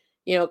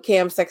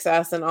Cam's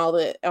success and all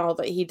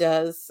that he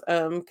does.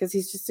 Because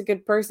he's just a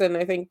good person,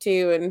 I think,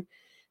 too. And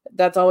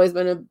that's always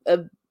been a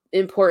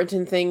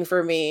important thing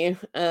for me.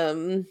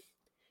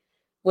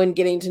 When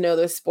getting to know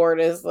this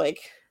sport is like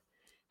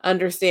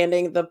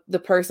understanding the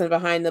person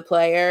behind the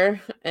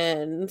player.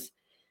 And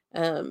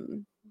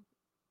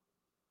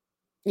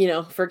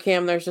for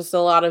Cam there's just a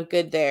lot of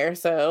good there.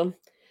 So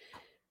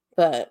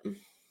but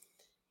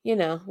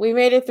we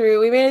made it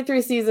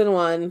through season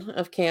 1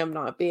 of Cam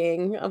not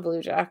being a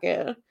Blue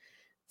Jacket.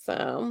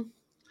 So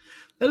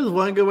that is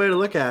one good way to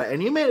look at it.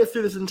 And you made it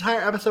through this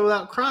entire episode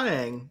without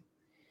crying.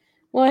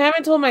 Well, I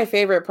haven't told my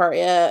favorite part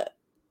yet.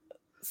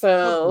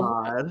 So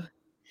oh, God.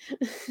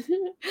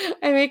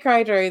 I may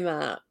cry during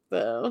that.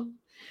 So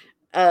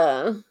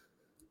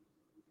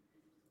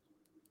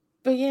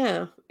but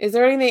yeah, is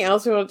there anything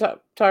else we want to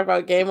talk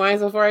about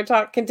game-wise before I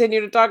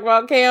continue to talk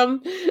about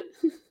Cam?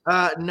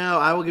 No,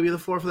 I will give you the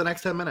floor for the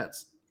next 10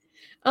 minutes.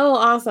 Oh,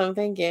 awesome.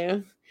 Thank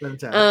you.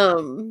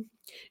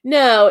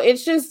 No,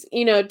 it's just,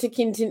 to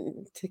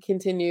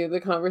continue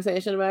the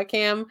conversation about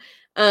Cam.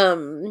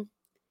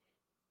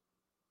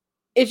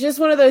 It's just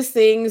one of those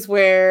things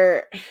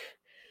where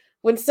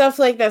when stuff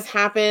like this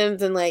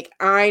happens and like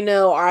I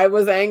know I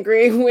was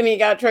angry when he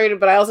got traded,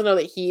 but I also know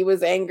that he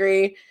was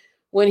angry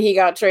when he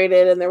got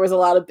traded, and there was a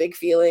lot of big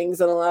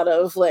feelings and a lot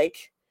of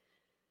like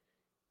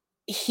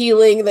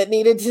healing that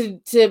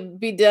needed to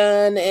be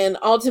done. And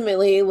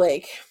ultimately,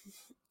 like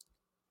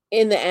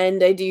in the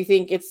end, I do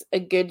think it's a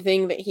good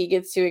thing that he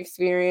gets to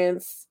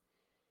experience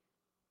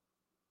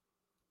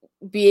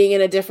being in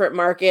a different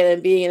market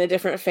and being in a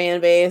different fan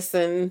base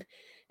and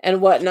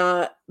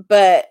whatnot.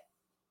 But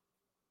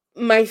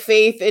my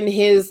faith in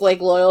his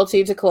like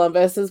loyalty to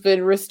Columbus has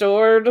been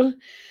restored.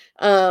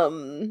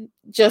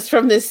 Just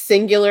from this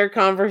singular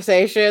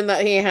conversation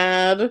that he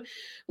had,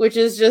 which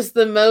is just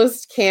the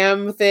most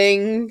Cam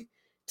thing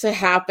to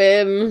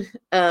happen.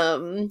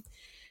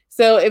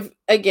 So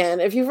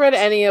if you've read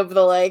any of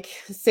the like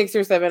 6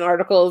 or 7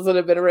 articles that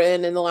have been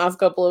written in the last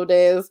couple of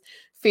days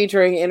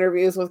featuring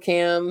interviews with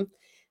Cam,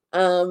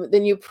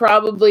 then you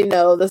probably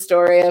know the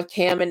story of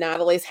Cam and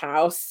Natalie's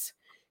house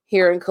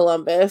here in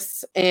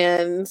Columbus.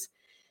 And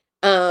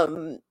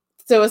so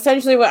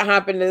essentially what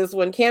happened is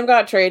when Cam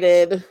got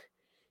traded,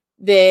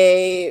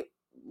 they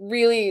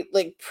really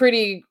like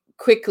pretty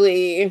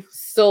quickly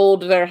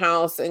sold their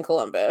house in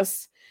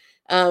Columbus.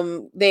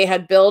 They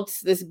had built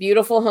this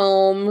beautiful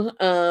home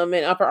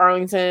in Upper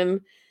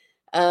Arlington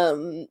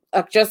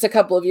just a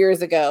couple of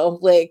years ago,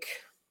 like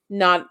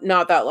not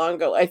that long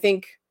ago. I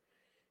think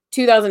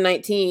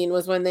 2019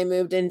 was when they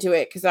moved into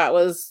it because that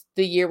was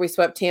the year we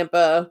swept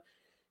Tampa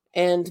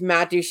and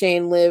Matt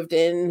Duchene lived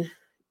in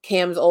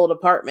Cam's old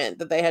apartment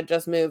that they had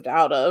just moved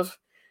out of.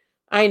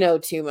 I know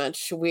too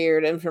much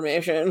weird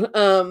information.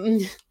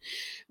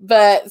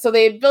 But so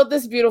they had built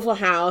this beautiful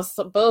house.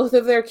 Both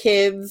of their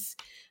kids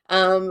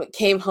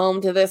came home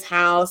to this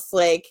house.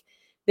 Like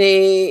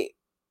they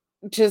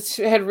just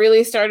had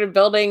really started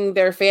building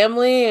their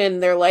family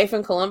and their life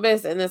in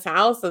Columbus in this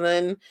house. And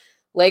then,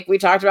 like we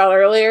talked about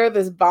earlier,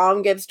 this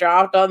bomb gets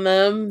dropped on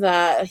them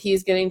that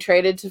he's getting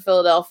traded to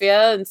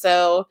Philadelphia. And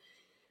so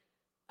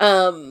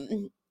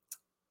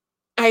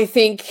I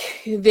think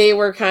they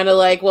were kind of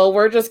like, well,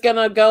 we're just going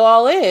to go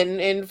all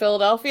in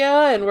Philadelphia,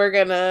 and we're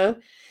going to,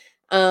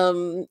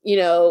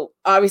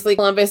 obviously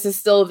Columbus is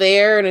still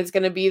there and it's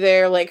going to be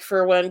there like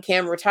for when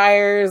Cam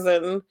retires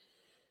and,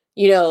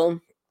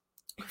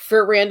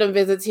 for random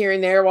visits here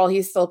and there while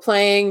he's still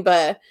playing.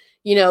 But,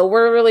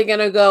 we're really going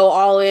to go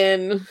all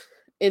in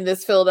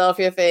this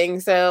Philadelphia thing.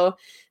 So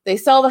they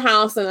sell the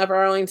house in Upper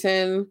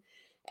Arlington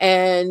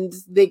and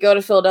they go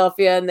to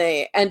Philadelphia and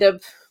they end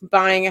up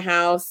buying a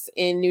house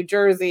in New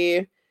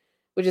Jersey,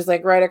 which is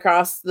like right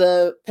across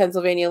the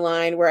Pennsylvania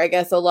line, where I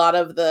guess a lot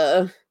of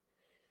the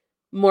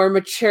more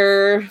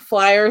mature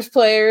Flyers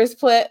players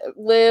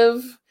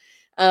live.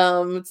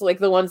 It's like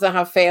the ones that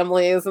have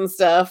families and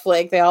stuff.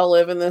 Like they all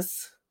live in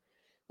this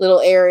little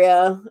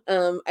area.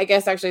 I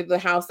guess actually the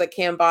house that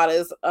Cam bought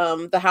is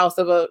the house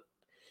of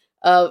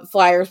a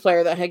Flyers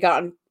player that had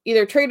gotten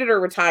either traded or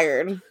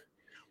retired.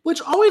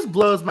 which always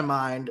blows my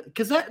mind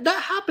because that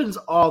happens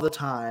all the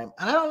time.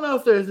 And I don't know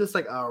if there's just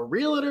like a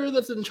realtor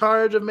that's in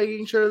charge of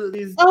making sure that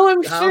these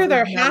I'm sure houses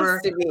there never,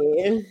 has to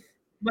be.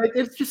 like,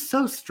 it's just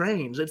so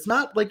strange. It's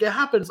not like it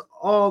happens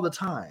all the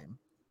time.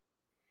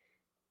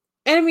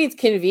 And I mean, it's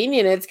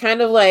convenient. It's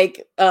kind of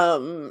like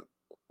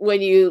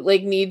when you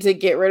like need to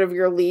get rid of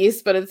your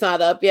lease, but it's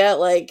not up yet.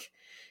 Like,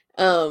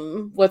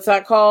 what's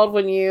that called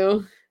when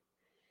you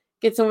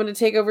get someone to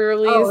take over your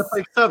lease? Oh, it's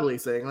like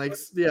subleasing, like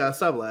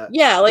sublet.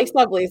 Yeah, like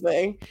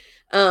subleasing.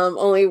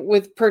 Only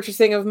with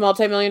purchasing of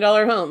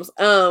multi-million-dollar homes.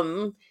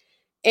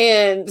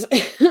 And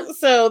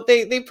so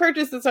they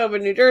purchased this home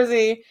in New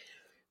Jersey,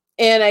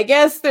 and I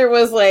guess there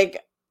was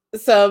like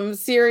some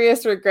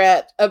serious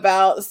regret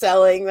about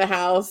selling the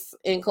house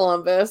in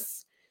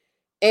Columbus.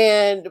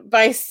 And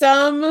by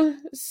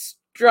some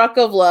strike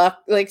of luck,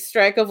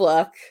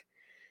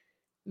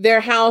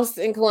 their house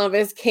in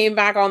Columbus came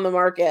back on the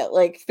market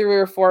like 3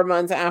 or 4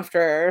 months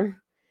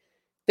after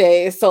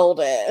they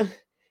sold it.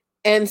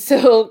 And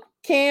so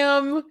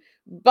Cam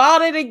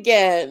bought it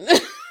again.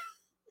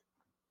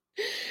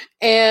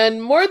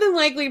 And more than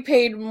likely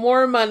paid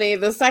more money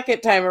the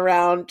second time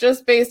around,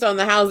 just based on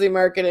the housing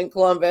market in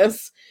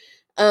Columbus,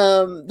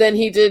 than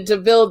he did to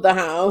build the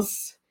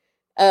house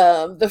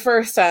the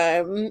first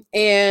time.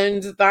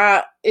 And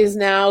that is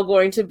now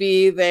going to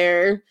be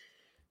their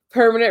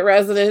permanent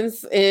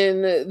residence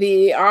in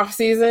the off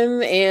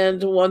season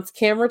and once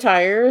Cam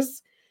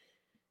retires.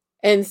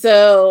 And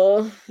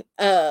so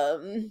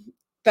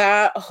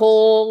that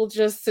whole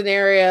just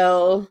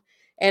scenario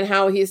and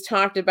how he's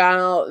talked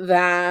about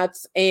that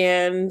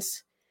and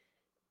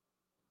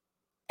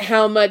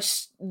how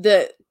much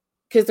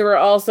because there were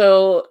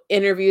also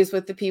interviews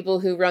with the people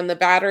who run the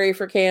Battery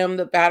for Cam,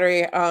 the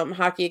Battery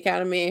Hockey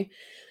Academy,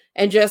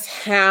 and just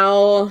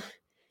how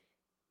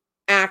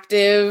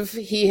active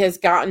he has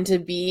gotten to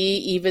be,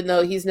 even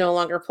though he's no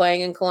longer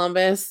playing in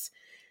Columbus.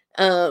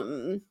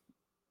 So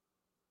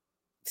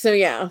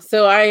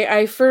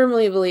I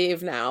firmly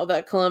believe now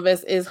that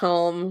Columbus is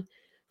home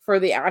for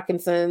the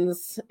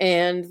Atkinsons,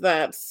 and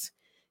that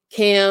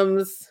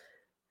Cam's,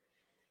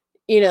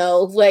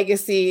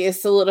 legacy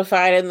is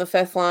solidified in the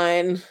fifth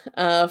line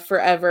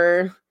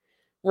forever,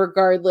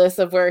 regardless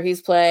of where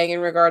he's playing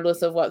and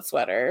regardless of what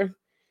sweater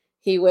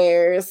he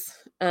wears.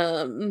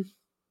 And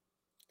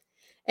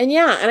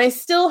I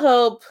still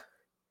hope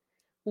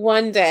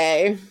one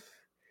day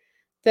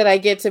that I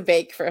get to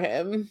bake for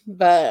him,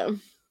 but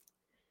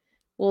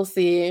we'll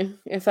see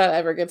if that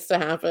ever gets to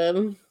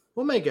happen.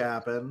 We'll make it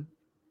happen.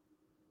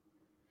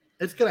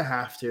 It's going to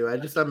have to.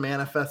 I'm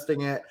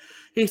manifesting it.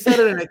 He said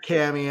it in a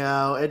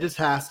cameo. It just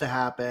has to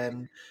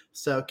happen.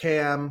 So,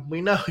 Cam,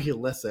 we know you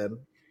listen.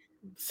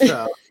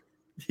 So,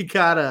 you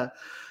gotta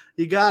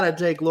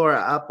take Laura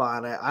up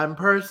on it. I'm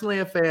personally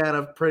a fan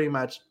of pretty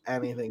much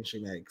anything she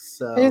makes.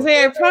 So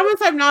I promise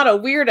I'm not a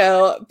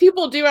weirdo.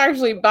 People do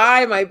actually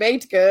buy my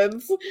baked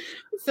goods.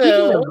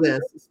 So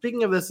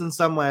speaking of this in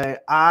some way,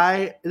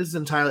 this is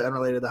entirely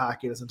unrelated to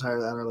hockey. It's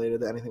entirely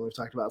unrelated to anything we've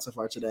talked about so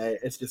far today.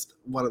 It's just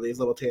one of these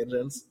little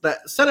tangents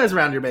that centers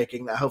around your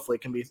baking that hopefully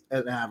can be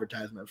an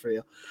advertisement for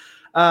you.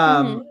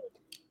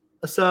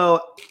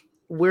 So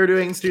we're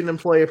doing Student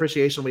Employee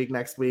Appreciation Week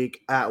next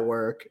week at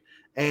work,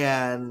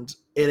 and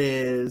it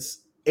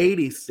is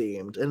 80s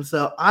themed. And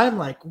so I'm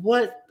like,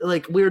 what?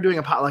 Like, we were doing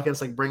a potluck and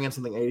it's like, bring in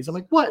something 80s. I'm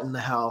like, what in the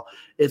hell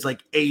is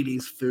like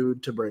 80s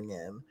food to bring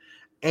in?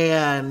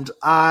 And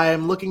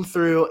I'm looking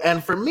through,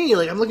 and for me,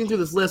 like, I'm looking through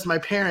this list. My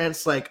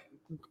parents, like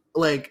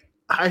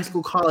high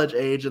school, college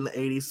age in the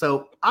 80s.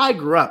 So I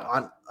grew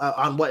up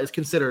on what is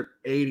considered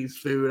 80s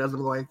food as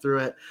I'm going through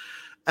it.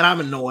 And I'm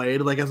annoyed,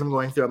 like, as I'm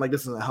going through, I'm like,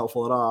 this isn't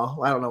helpful at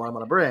all. I don't know what I'm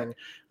going to bring.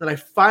 Then I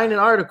find an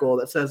article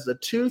that says the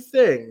 2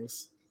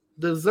 things,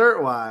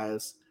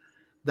 dessert-wise,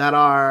 that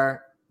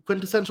are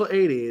quintessential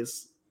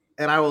 80s,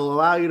 and I will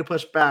allow you to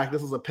push back.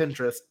 This is a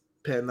Pinterest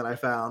pin that I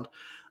found,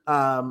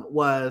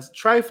 was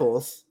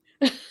trifles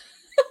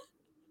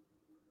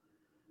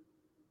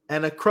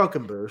and a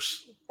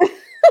croquembouche.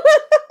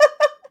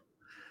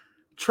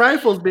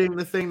 Trifles being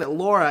the thing that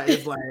Laura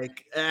is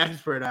like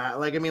expert at.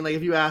 Like, I mean, like,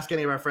 if you ask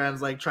any of our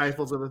friends, like,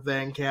 trifles are the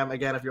thing. Cam,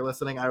 again, if you're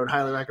listening, I would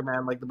highly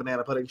recommend like the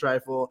banana pudding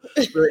trifle.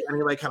 Really,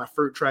 any like kind of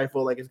fruit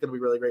trifle, like, it's gonna be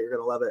really great. You're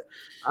gonna love it.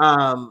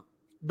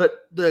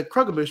 But the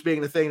croquembouche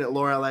being the thing that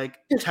Laura like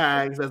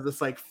tags as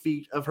this like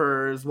feat of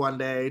hers one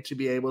day to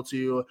be able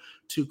to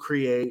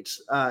create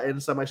in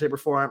some way, shape, or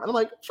form. And I'm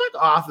like,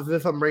 fuck off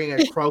if I'm bringing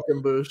a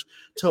croquembouche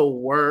to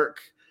work.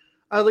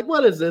 I was like,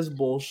 what is this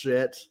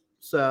bullshit?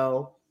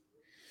 So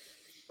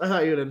I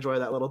thought you would enjoy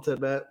that little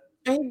tidbit.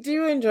 I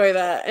do enjoy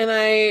that, and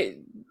I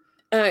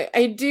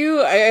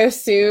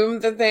assume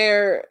that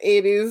they're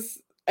 80s.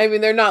 I mean,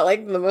 they're not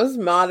like the most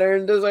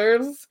modern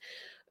desserts.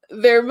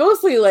 They're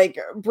mostly like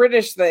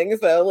British things,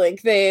 though.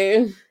 Like,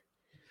 they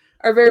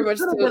are very much.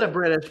 It could have been a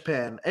British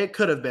pin. It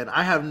could have been.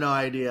 I have no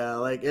idea.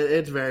 Like,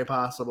 it's very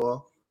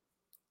possible.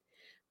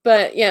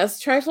 But yes,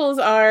 trifles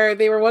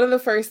they were one of the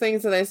first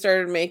things that I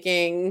started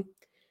making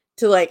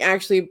to like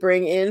actually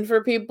bring in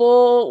for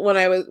people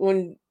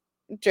when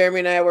Jeremy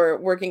and I were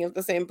working at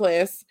the same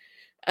place,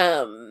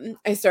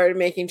 I started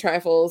making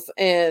trifles,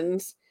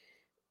 and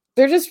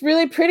they're just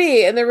really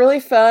pretty and they're really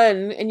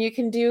fun, and you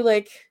can do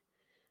like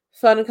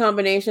fun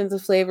combinations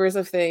of flavors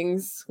of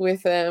things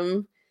with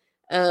them.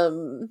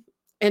 And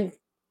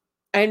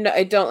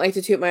I don't like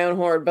to toot my own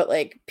horn, but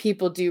like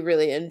people do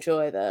really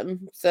enjoy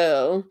them.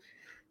 So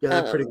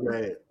Yeah, they're pretty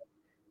great.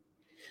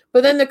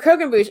 But then the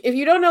croquembouche, if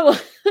you don't know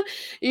what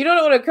you don't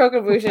know what a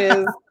croquembouche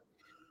is,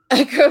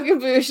 a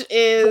croquembouche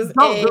is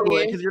don't Google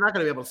it because you're not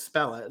going to be able to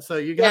spell it. So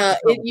you have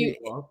to tell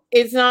people.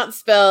 It's not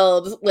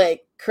spelled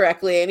like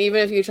correctly, and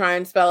even if you try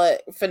and spell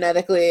it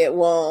phonetically, it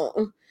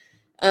won't.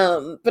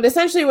 But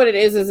essentially, what it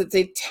is it's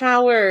a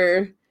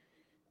tower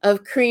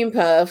of cream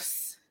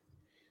puffs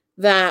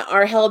that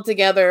are held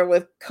together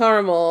with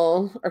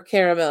caramel or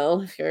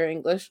caramel, if you're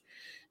English.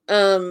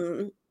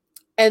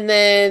 And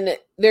then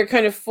they're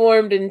kind of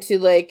formed into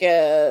like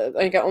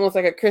almost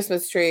like a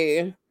Christmas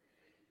tree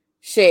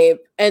shape.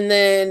 And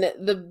then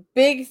the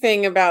big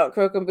thing about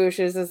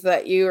croquembouches is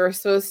that you are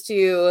supposed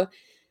to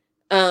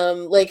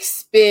like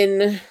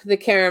spin the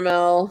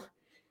caramel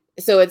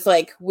so it's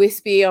like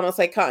wispy, almost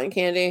like cotton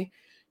candy,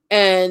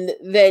 and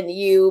then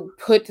you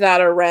put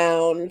that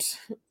around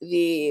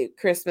the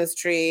Christmas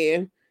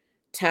tree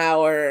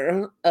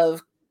tower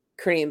of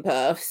cream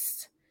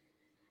puffs,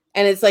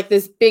 and it's like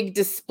this big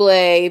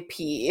display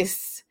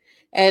piece.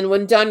 And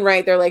when done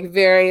right, they're like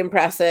very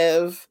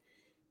impressive.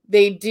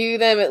 They do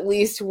them at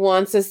least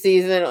once a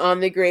season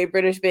on the Great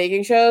British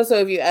Baking Show. So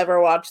if you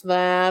ever watch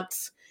that,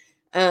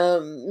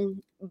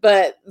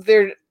 but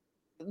they're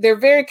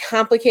very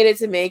complicated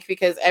to make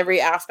because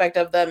every aspect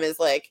of them is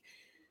like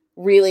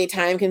really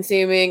time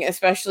consuming,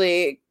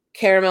 especially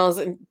caramel is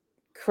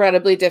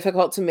incredibly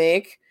difficult to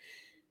make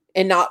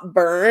and not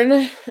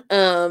burn.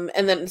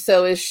 And then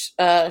so is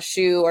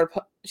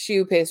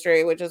choux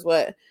pastry, which is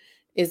what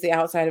is the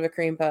outside of a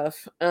cream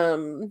puff.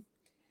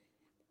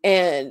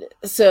 And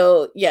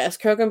so, yes,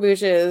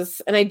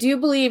 croquembouches. And I do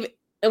believe,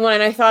 and when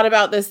I thought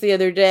about this the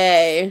other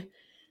day,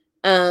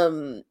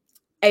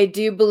 I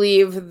do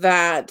believe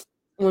that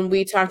when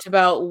we talked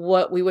about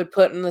what we would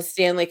put in the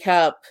Stanley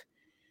Cup,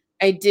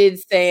 I did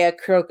say a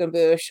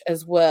croquembouche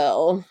as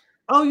well.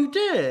 Oh, you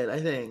did, I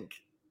think.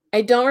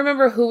 I don't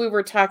remember who we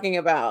were talking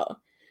about,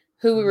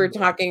 who we were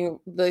talking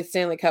the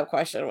Stanley Cup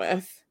question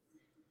with.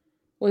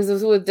 Was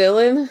this with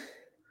Dylan?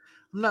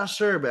 I'm not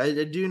sure, but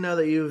I do know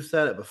that you've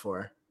said it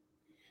before.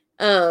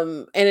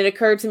 And it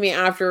occurred to me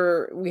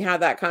after we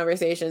had that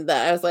conversation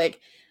that I was like,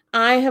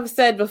 I have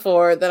said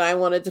before that I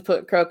wanted to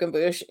put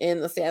croquembouche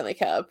in the Stanley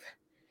Cup.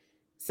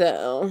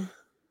 So,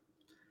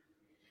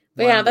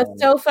 but yeah,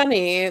 that's so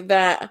funny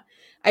that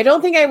I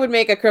don't think I would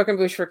make a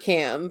croquembouche for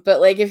Cam,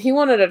 but like if he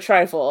wanted a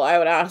trifle, I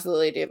would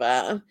absolutely do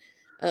that.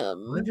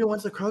 If he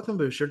wants a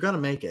croquembouche, you're gonna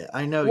make it.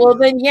 I know. Well,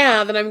 then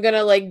I'm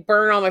gonna like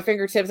burn all my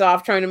fingertips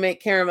off trying to make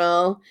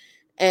caramel,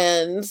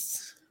 and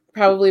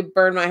probably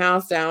burn my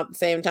house down at the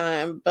same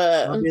time.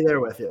 But I'll be there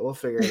with you. We'll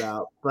figure it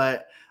out.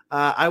 But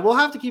I will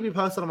have to keep you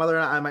posted on whether or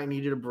not I might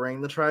need you to bring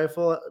the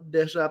trifle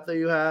dish up that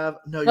you have.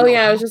 No.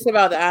 I was just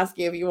about to ask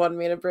you if you wanted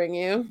me to bring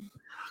you.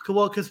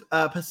 Well, because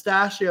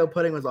pistachio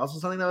pudding was also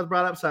something that was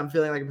brought up, so I'm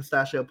feeling like a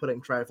pistachio pudding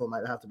trifle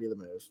might have to be the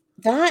move.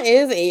 That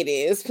is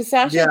 80s.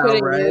 Pistachio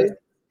pudding is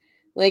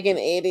like an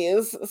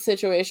 80s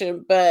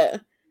situation,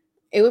 but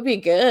it would be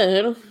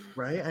good.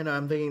 Right? I know,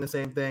 I'm thinking the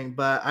same thing,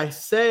 but I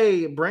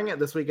say bring it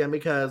this weekend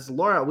because,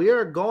 Laura, we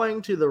are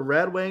going to the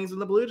Red Wings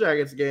and the Blue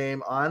Jackets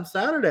game on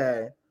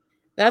Saturday.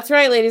 That's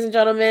right, ladies and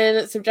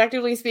gentlemen.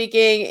 Subjectively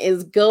Speaking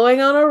is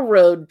going on a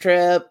road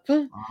trip.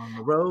 On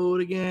the road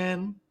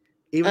again.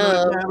 Even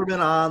though we've never been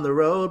on the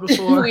road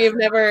before. we've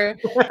never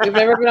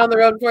been on the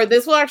road before.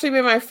 This will actually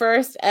be my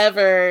first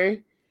ever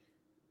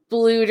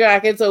Blue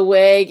Jackets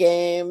away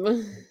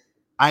game.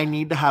 I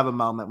need to have a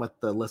moment with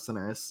the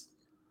listeners.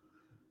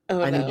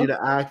 I need you to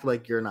act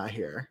like you're not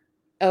here.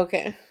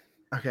 Okay.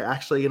 Okay,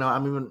 actually,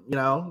 I'm even, what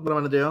I'm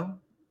going to do?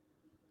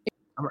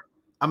 I'm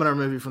going to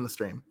remove you from the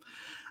stream.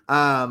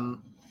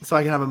 So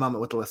I can have a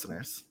moment with the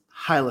listeners.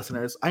 Hi,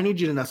 listeners. I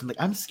need you to know something.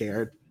 I'm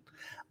scared.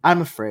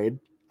 I'm afraid.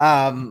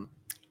 I'm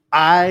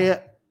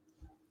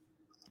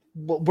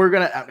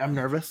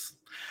nervous.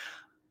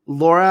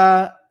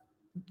 Laura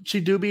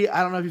Chidubi,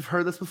 I don't know if you've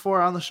heard this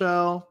before on the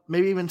show.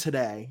 Maybe even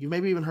today. You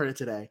maybe even heard it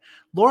today.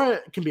 Laura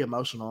can be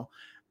emotional.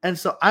 And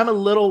so I'm a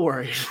little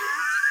worried.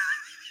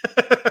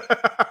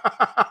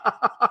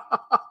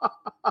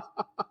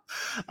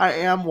 I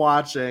am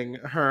watching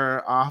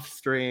her off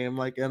stream,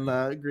 like in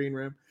the green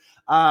room.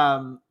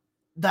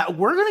 That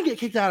we're gonna get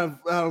kicked out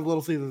of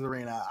Little Caesars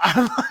Arena.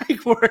 I'm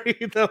like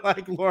worried that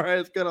like Laura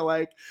is gonna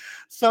like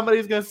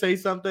somebody's gonna say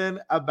something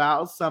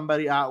about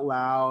somebody out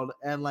loud,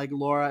 and like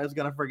Laura is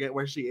gonna forget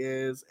where she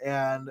is,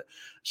 and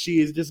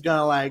she's just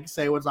gonna like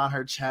say what's on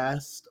her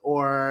chest,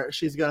 or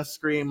she's gonna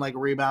scream like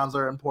rebounds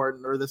are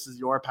important, or this is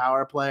your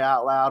power play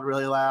out loud,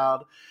 really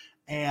loud,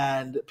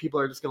 and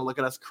people are just gonna look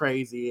at us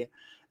crazy.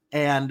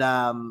 And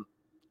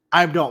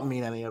I don't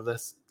mean any of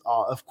this,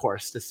 of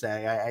course, to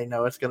say I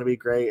know it's going to be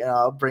great, and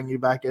I'll bring you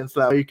back in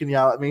so that you can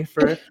yell at me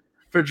for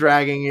for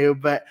dragging you,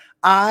 but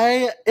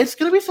it's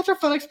gonna be such a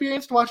fun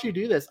experience to watch you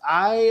do this.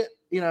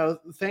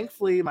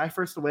 Thankfully, my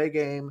first away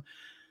game,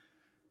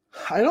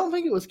 I don't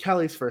think it was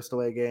Kelly's first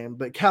away game,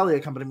 but Kelly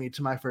accompanied me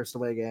to my first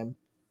away game.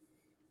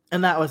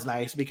 And that was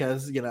nice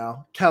because,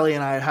 Kelly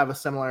and I have a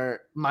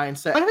similar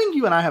mindset. I think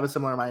you and I have a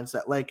similar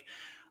mindset. Like,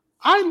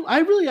 I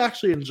really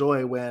actually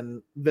enjoy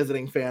when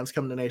visiting fans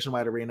come to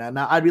Nationwide Arena.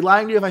 Now, I'd be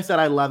lying to you if I said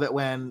I love it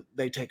when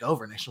they take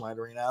over Nationwide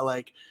Arena.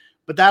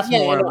 But that's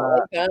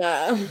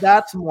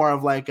that's more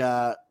of like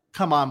a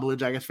come on, Blue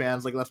Jackets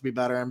fans, like let's be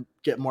better and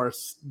get more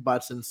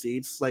butts and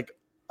seats like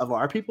of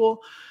our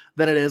people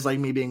than it is like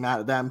me being mad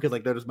at them because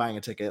like they're just buying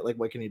a ticket. Like,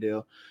 what can you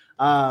do?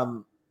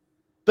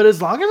 But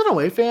as long as an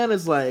away fan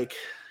is like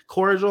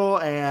cordial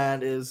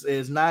and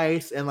is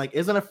nice and like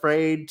isn't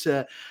afraid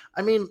to,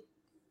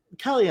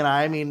 Kelly and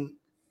I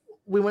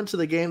we went to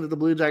the game that the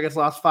Blue Jackets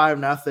lost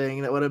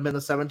 5-0. That would have been the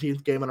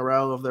 17th game in a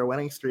row of their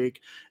winning streak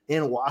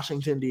in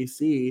Washington,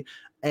 D.C.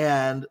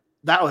 And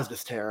that was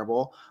just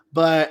terrible.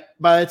 But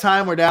by the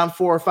time we're down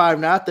 4 or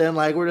 5-0,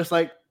 like we're just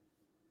like,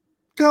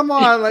 come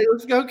on, like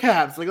let's go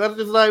Caps. Like let's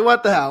just like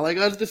what the hell? Like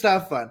let's just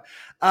have fun.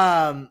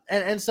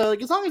 And so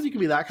like as long as you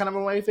can be that kind of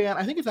away fan,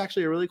 I think it's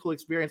actually a really cool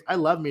experience. I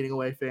love meeting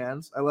away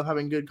fans. I love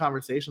having good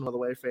conversation with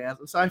away fans.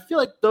 And so I feel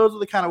like those are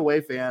the kind of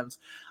away fans.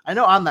 I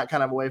know I'm that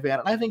kind of away fan,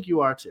 and I think you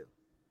are too.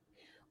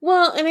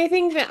 Well, and I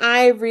think that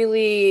I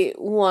really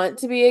want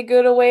to be a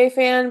good away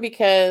fan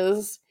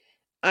because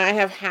I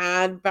have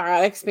had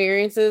bad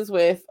experiences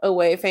with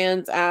away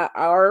fans at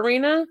our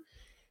arena.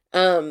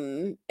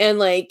 And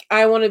like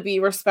I want to be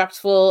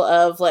respectful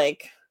of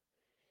like,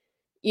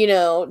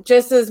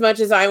 just as much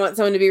as I want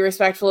someone to be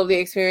respectful of the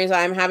experience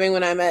I'm having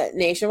when I'm at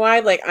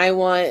Nationwide, like I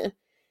want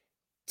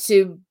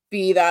to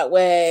be that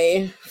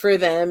way for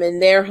them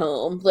in their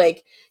home.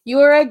 Like you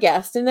are a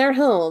guest in their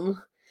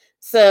home.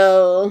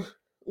 So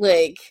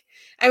like,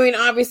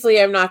 obviously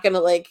I'm not going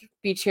to like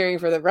be cheering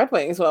for the Red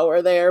Wings while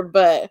we're there,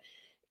 but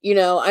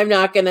I'm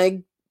not going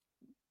to,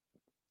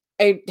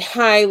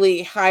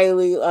 highly,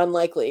 highly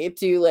unlikely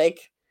to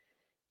like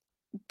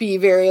be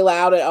very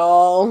loud at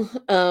all.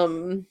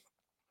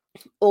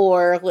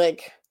 Or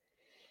like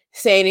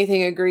say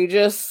anything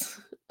egregious.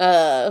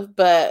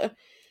 But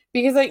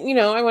because I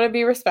want to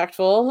be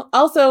respectful.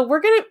 Also,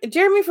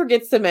 Jeremy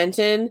forgets to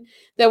mention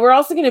that we're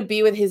also gonna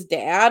be with his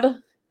dad.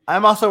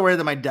 I'm also worried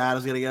that my dad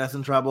is gonna get us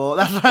in trouble.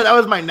 That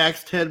was my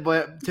next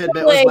tidbit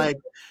was like,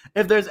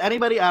 if there's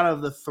anybody out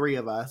of the three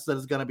of us that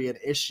is gonna be an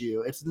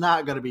issue, it's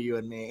not gonna be you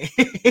and me.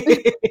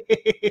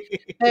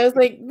 I was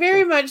like,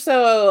 very much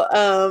so.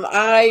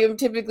 I am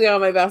typically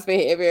on my best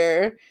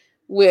behavior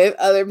with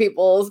other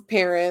people's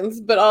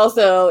parents, but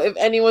also if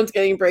anyone's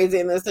getting brazy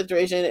in this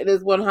situation, it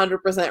is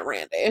 100%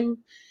 Randy.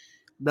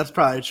 That's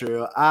probably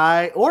true.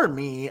 I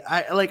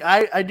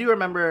do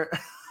remember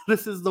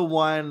this is the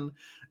one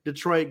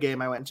Detroit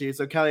game I went to.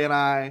 So Kelly and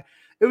I,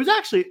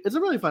 it's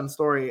a really fun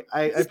story.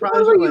 I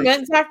probably you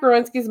met Zach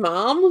Werenski's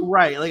mom,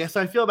 right? Like,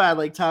 so I feel bad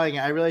like telling it.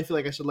 I really feel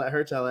like I should let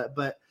her tell it,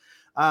 but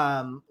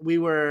we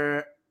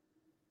were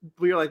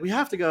like, we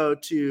have to go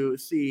to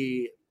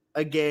see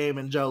a game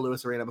in Joe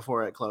Louis Arena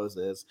before it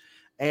closes.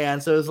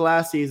 And so it was the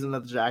last season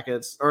that the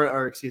Jackets,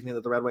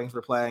 that the Red Wings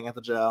were playing at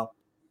the Joe.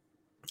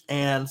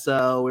 And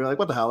so we were like,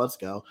 what the hell, let's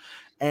go.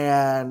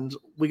 And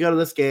we go to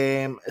this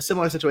game, a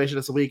similar situation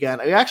this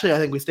weekend. I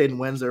think we stayed in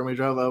Windsor and we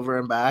drove over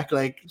and back.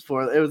 It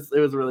was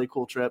a really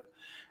cool trip.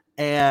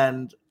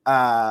 And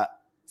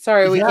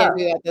sorry, we can't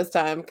do that this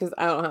time because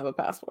I don't have a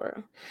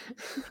passport.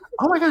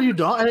 Oh my God, you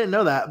don't? I didn't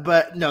know that.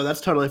 But no,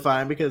 that's totally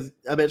fine because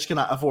a bitch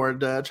cannot afford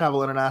to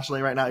travel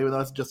internationally right now, even though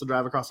it's just a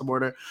drive across the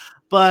border.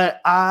 But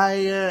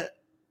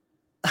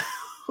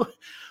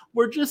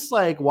we're just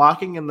like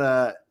walking in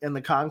the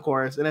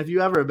concourse. And if you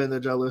ever been to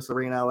Joe Louis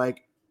Arena,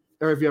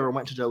 or if you ever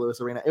went to Joe Louis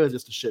Arena, it was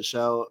just a shit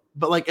show,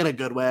 but like in a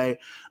good way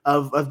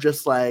of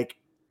just like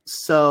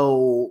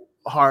so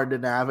hard to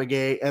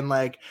navigate. And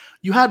like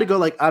you had to go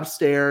like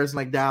upstairs and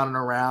like down and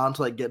around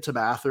to like get to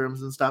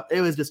bathrooms and stuff. It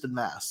was just a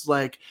mess.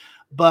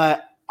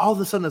 But all of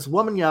a sudden this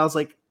woman yells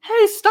like,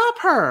 hey, stop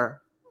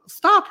her.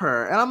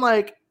 And I'm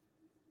like,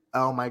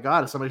 oh my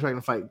God, is somebody trying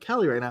to fight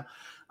Kelly right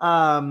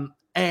now?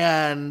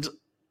 And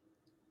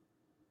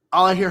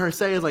all I hear her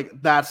say is like,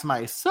 that's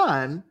my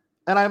son.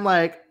 And I'm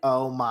like,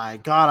 oh my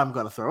God, I'm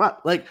going to throw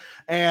up.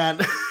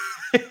 And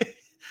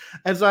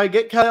so I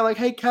get Kelly, like,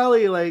 hey,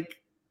 Kelly, like,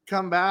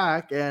 come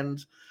back.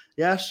 And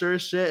yeah, sure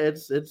as shit,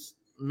 it's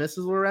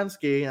Mrs.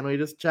 Werenski. And we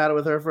just chatted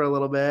with her for a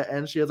little bit.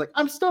 And she was like,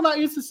 I'm still not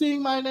used to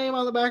seeing my name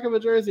on the back of a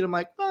jersey. And I'm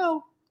like,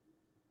 oh,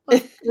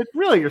 it's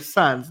really your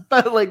son's.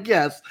 But like,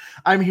 yes,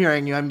 I'm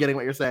hearing you. I'm getting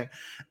what you're saying.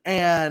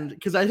 And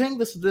because I think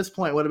this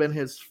point would have been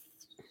his,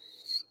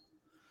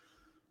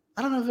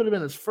 I don't know if it would have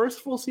been his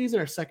first full season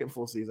or second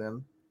full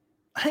season.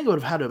 I think it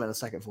would have had to have been a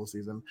second full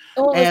season.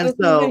 Oh, and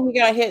so he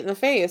got hit in the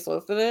face,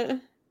 wasn't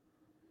it?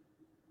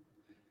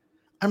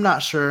 I'm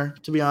not sure,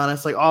 to be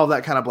honest. Like all of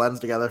that kind of blends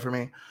together for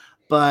me.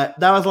 But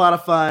that was a lot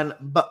of fun.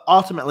 But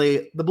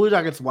ultimately, the Blue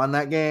Jackets won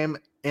that game.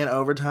 in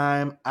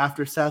overtime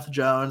after Seth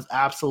Jones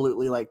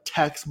absolutely like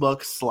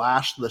textbook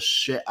slashed the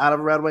shit out of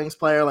a Red Wings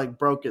player, like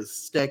broke his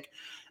stick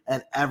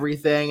and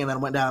everything, and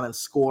then went down and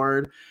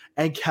scored.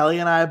 And Kelly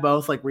and I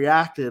both like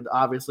reacted,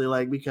 obviously,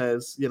 like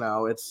because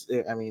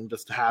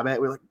just a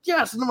habit. We're like,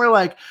 yes, and then we're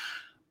like,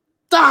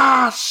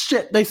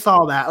 shit, they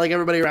saw that. Like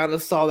everybody around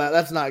us saw that.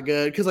 That's not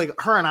good. Because like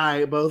her and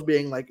I both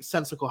being like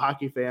sensical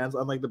hockey fans,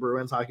 unlike the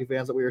Bruins hockey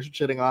fans that we were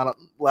shitting on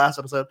last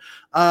episode,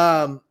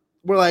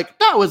 we're like,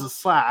 that was a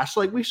slash.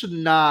 Like we should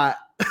not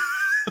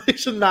we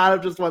should not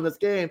have just won this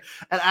game.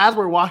 And as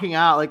we're walking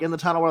out, like in the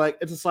tunnel, we're like,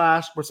 it's a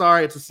slash. We're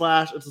sorry, it's a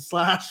slash. It's a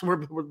slash. We're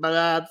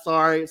bad.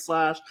 Sorry,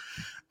 slash.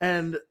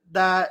 And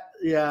that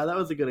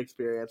was a good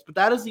experience. But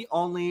that is the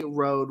only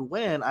road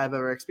win I've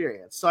ever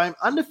experienced. So I'm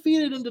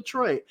undefeated in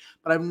Detroit,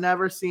 but I've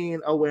never seen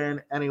a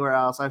win anywhere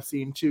else. I've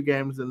seen 2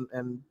 games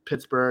in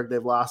Pittsburgh.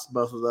 They've lost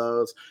both of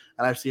those.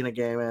 And I've seen a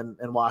game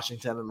in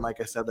Washington. And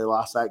like I said, they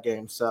lost that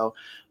game. So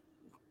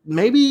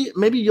maybe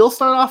you'll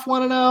start off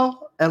 1-0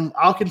 and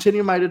I'll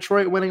continue my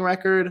Detroit winning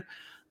record.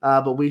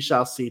 But we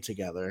shall see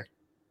together.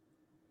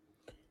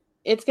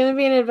 It's going to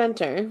be an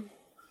adventure.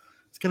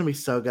 It's going to be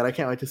so good. I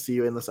can't wait to see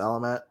you in this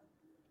element.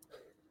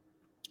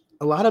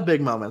 A lot of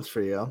big moments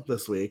for you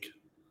this week.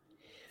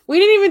 We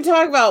didn't even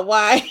talk about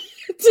why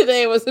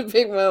today was a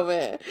big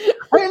moment.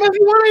 I don't know if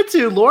you wanted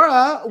to.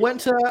 Laura went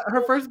to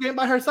her first game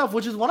by herself,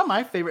 which is one of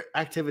my favorite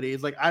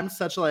activities. Like I'm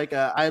such like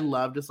I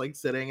love just like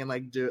sitting and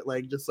like do it,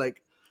 like just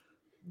like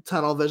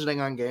tunnel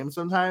visioning on games.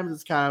 Sometimes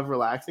it's kind of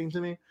relaxing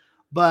to me.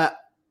 But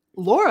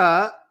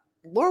Laura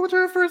went to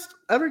her first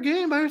ever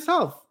game by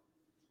herself.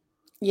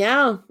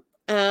 Yeah.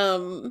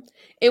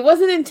 It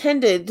wasn't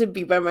intended to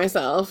be by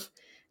myself.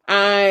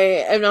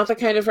 I am not the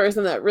kind of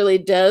person that really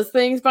does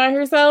things by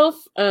herself,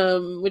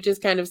 which is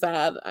kind of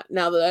sad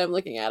now that I'm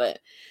looking at it.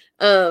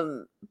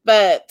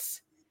 But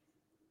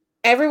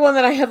everyone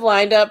that I have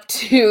lined up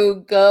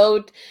to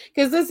go,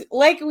 because this,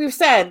 like we've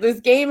said,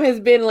 this game has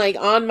been like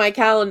on my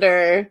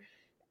calendar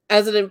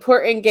as an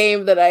important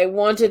game that I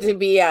wanted to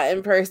be at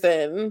in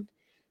person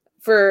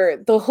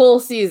for the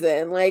whole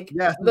season. Like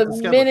the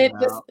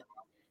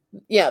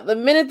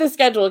minute the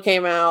schedule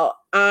came out,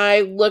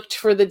 I looked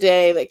for the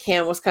day that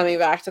Cam was coming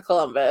back to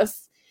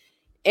Columbus.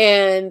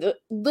 And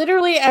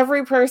literally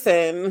every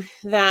person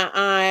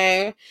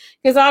that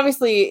because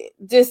obviously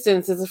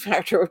distance is a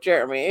factor with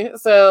Jeremy.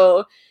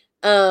 So,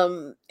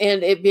 and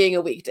it being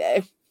a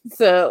weekday.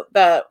 So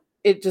that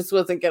it just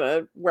wasn't going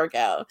to work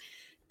out.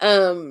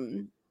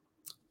 And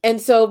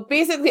so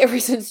basically ever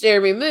since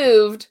Jeremy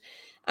moved,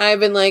 I've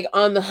been like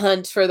on the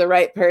hunt for the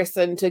right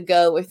person to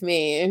go with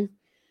me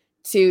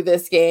to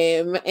this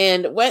game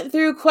and went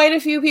through quite a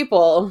few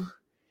people.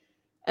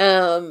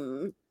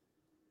 And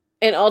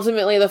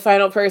ultimately the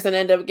final person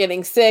ended up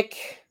getting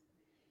sick.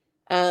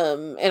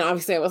 And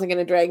obviously I wasn't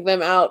going to drag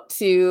them out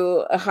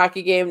to a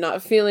hockey game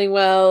not feeling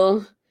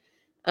well.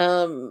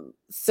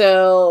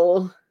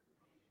 So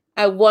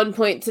at one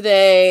point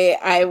today,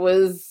 I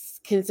was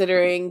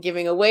considering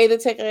giving away the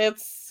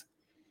tickets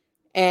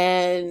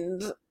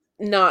and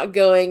not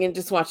going and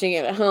just watching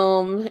it at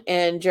home.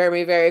 And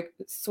Jeremy very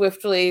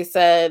swiftly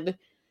said,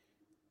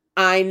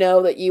 I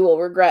know that you will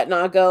regret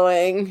not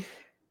going.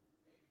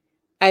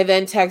 I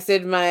then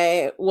texted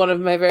one of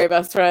my very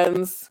best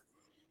friends,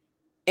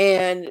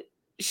 and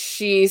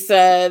she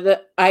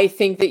said, I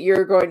think that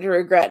you're going to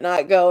regret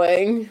not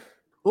going.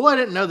 Oh, I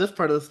didn't know this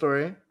part of the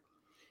story.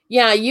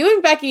 Yeah, you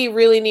and Becky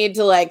really need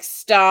to like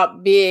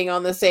stop being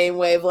on the same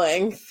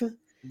wavelength.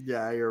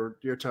 Yeah, you're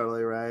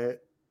totally right.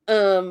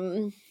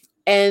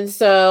 And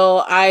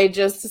so I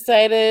just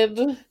decided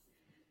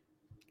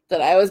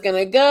that I was going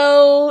to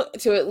go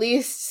to at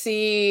least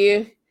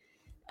see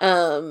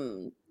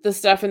the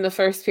stuff in the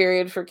first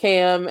period for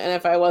Cam. And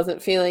if I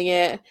wasn't feeling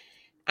it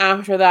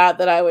after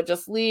that I would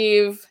just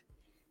leave.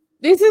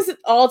 This is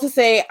all to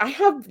say I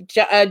have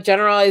a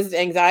generalized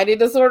anxiety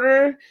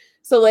disorder.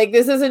 So like,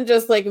 this isn't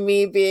just like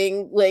me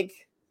being like,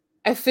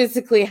 I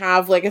physically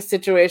have like a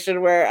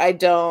situation where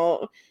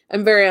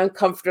I'm very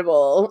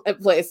uncomfortable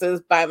at places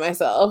by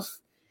myself.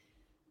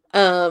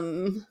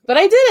 But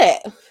I did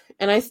it,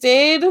 and I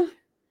stayed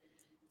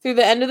through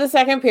the end of the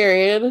second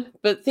period,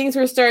 but things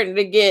were starting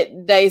to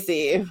get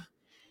dicey.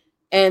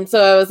 And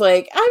so I was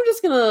like, I'm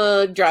just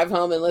going to drive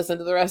home and listen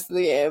to the rest of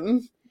the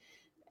game.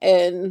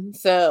 And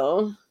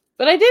so,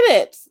 but I did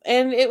it,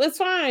 and it was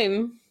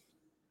fine.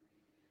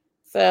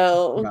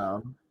 So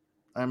wow.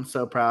 I'm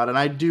so proud, and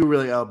I do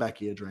really owe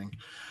Becky a drink.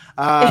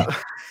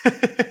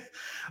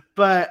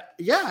 But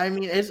yeah, I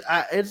mean, it's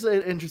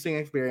an interesting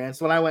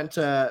experience. When I went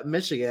to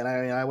Michigan,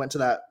 I went to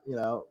that,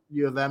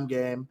 U of M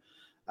game,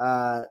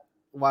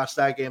 watched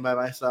that game by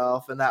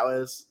myself. And that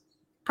was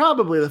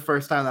probably the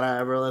first time that I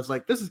ever was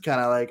like, this is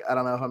kind of like, I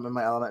don't know if I'm in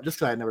my element, just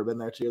because I'd never been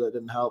there too. That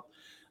didn't help.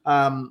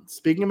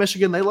 Speaking of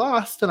Michigan, they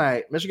lost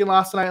tonight. Michigan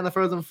lost tonight in the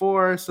Frozen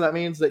Four. So that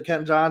means that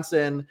Kent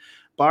Johnson,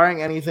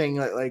 barring anything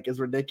like is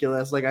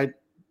ridiculous. Like I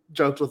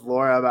joked with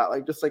Laura about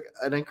like, just like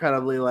an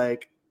incredibly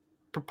like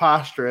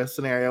preposterous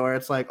scenario where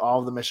it's like all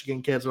of the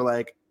Michigan kids were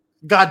like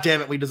God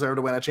damn it, we deserve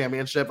to win a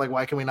championship. Like,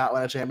 why can we not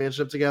win a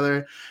championship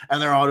together?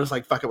 And they're all just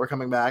like, fuck it, we're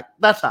coming back.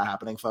 That's not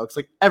happening, folks.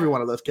 Like, every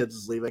one of those kids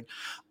is leaving.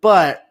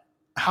 But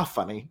how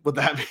funny would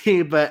that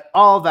be? But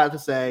all of that to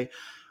say,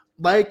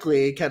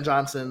 likely Kent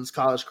Johnson's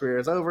college career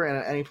is over, and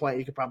at any point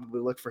you could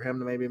probably look for him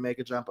to maybe make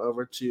a jump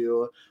over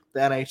to the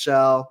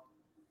NHL.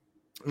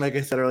 Like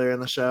I said earlier in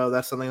the show,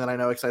 that's something that I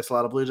know excites a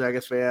lot of Blue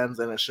Jackets fans,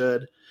 and it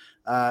should.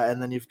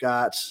 And then you've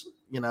got,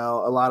 a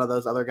lot of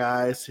those other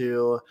guys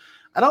who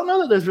I don't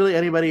know that there's really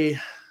anybody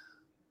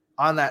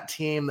on that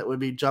team that would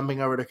be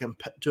jumping over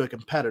to a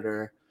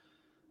competitor.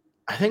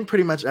 I think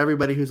pretty much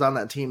everybody who's on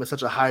that team is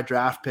such a high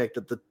draft pick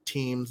that the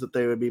teams that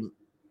they would be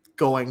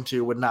going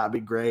to would not be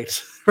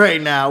great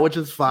right now, which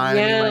is fine.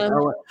 Yeah. I mean,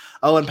 like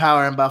Owen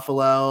Power in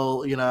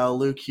Buffalo,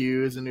 Luke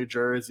Hughes in New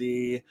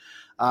Jersey,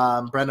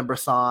 Brendan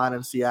Brisson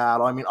in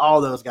Seattle. I mean,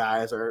 all those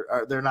guys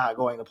are they're not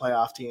going to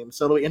playoff teams.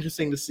 So it'll be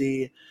interesting to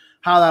see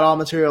how that all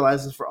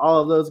materializes for all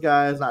of those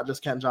guys, not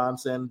just Kent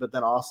Johnson, but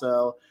then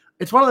also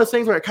it's one of those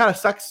things where it kind of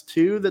sucks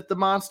too that the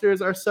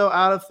Monsters are so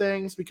out of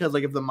things, because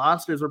like if the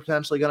Monsters were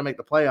potentially going to make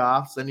the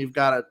playoffs, then you've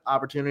got an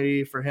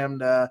opportunity for him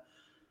to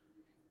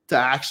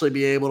actually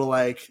be able to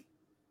like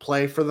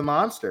play for the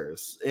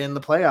Monsters in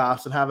the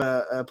playoffs and have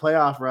a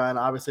playoff run.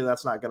 Obviously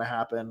that's not going to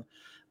happen,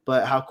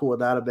 but how cool would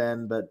that have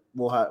been? But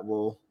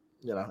we'll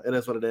it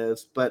is what it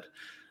is. But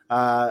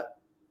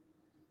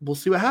we'll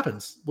see what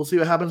happens. We'll see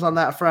what happens on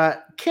that front.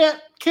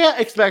 Can't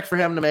expect for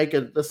him to make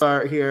a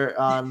start here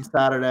on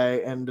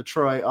Saturday in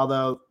Detroit,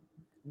 although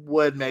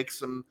would make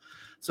some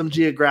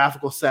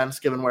geographical sense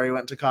given where he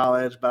went to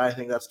college. But I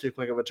think that's too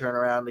quick of a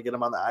turnaround to get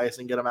him on the ice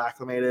and get him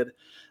acclimated.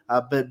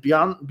 But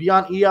beyond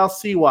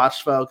ELC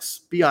watch,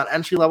 folks, be on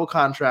entry-level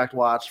contract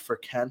watch for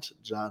Kent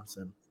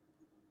Johnson.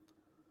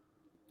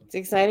 It's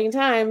exciting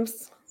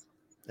times.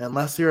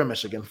 Unless you're a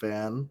Michigan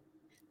fan.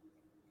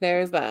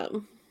 There's that.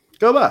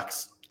 Go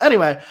Bucks.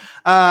 Anyway,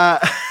 Laura,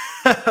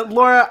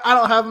 I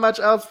don't have much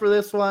else for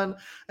this one.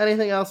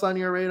 Anything else on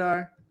your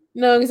radar?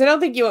 No, because I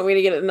don't think you want me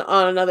to get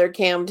on another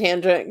Cam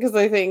tangent, because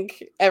I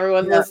think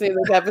everyone listening to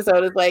this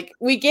episode is like,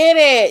 we get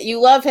it.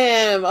 You love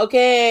him.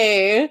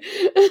 Okay.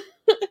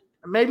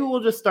 Maybe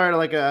we'll just start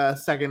like a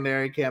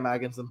secondary Cam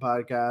Atkinson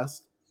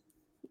podcast.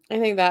 I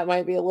think that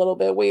might be a little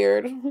bit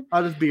weird.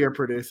 I'll just be your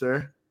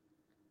producer.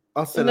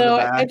 I'll sit in the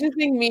back. I just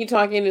think me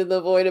talking to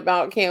the void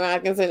about Cam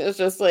Atkinson is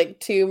just like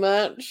too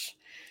much.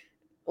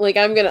 Like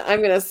I'm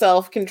gonna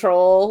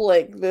self-control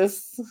like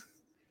this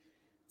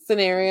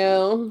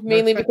scenario,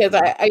 mainly because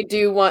I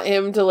do want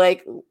him to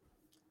like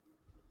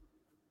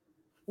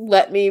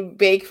let me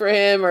bake for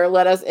him or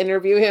let us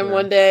interview him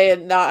one day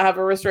and not have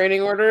a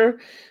restraining order.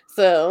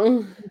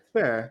 So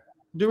fair.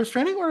 Do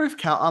restraining orders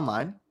count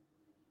online?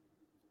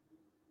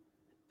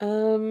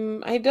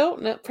 I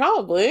don't know.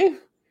 Probably.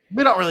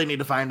 We don't really need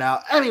to find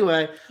out.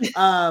 Anyway,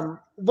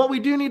 what we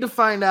do need to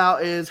find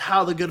out is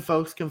how the good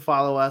folks can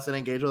follow us and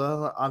engage with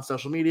us on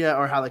social media,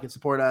 or how they can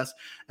support us.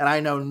 And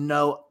I know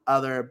no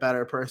other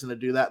better person to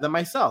do that than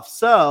myself.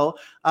 So,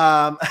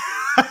 no,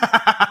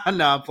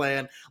 I'm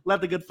playing.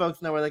 Let the good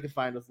folks know where they can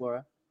find us,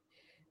 Laura.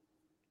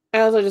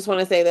 I also just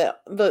want to say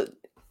that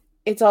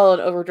it's all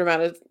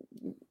an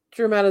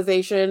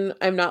dramatization.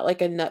 I'm not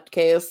like a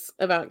nutcase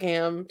about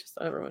Cam. Just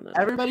so everyone knows.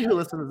 Everybody who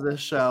listens to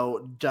this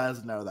show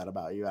does know that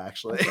about you,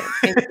 actually.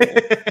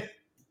 Okay,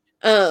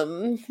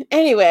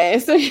 anyway,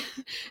 so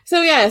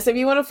yes, if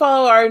you want to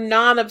follow our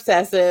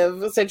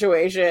non-obsessive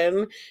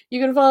situation,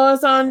 you can follow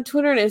us on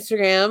Twitter and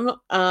Instagram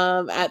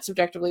at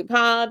Subjectively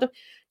Pod.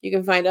 You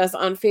can find us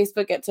on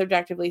Facebook at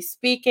Subjectively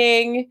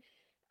Speaking.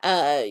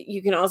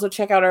 You can also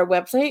check out our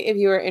website if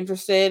you are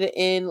interested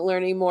in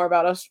learning more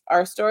about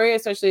our story,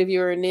 especially if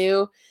you are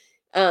new.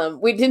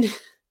 We didn't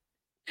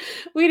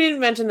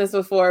mention this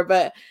before,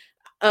 but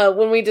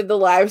when we did the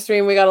live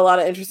stream, we got a lot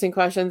of interesting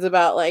questions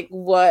about like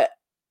what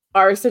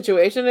our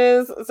situation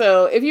is.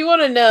 So if you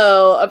want to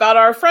know about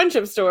our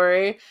friendship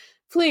story,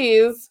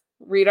 please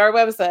read our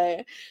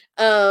website.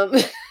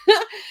 If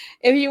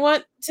you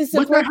want to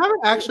support, I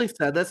haven't actually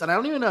said this, and I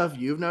don't even know if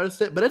you've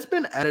noticed it, but it's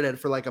been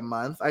edited for like a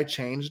month. I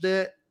changed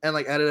it and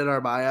like edited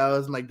our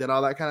bios and like did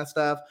all that kind of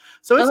stuff.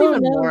 So it's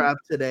more up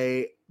to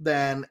date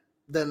than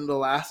the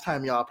last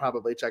time y'all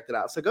probably checked it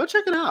out. So go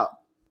check it out.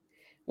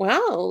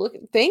 Wow,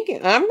 thank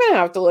you. I'm gonna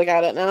have to look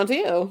at it now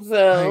too.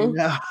 So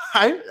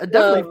I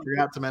definitely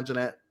forgot to mention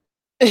it.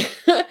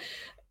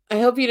 I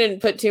hope you didn't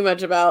put too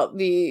much about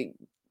the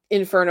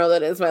inferno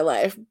that is my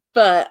life,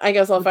 but I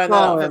guess I'll find that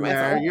out for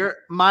myself.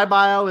 My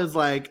bio is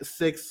like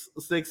six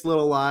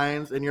little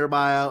lines, and your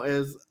bio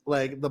is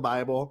like the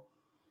Bible.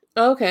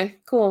 Okay,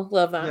 cool.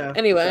 Love that. Yeah,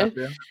 anyway,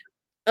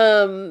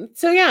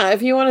 so yeah,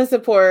 if you want to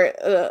support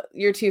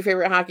your two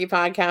favorite hockey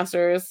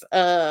podcasters,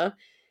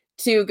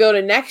 to go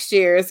to next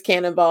year's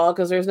Cannonball,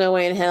 because there's no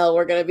way in hell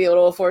we're going to be able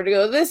to afford to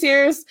go to this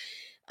year's,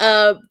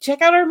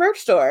 check out our merch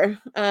store,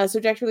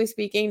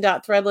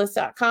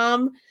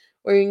 subjectivelyspeaking.threadless.com,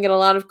 where you can get a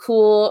lot of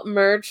cool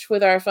merch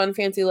with our fun,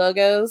 fancy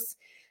logos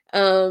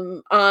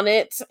on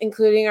it,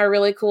 including our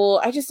really cool,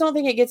 I just don't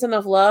think it gets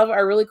enough love,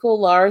 our really cool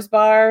Lars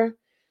Bar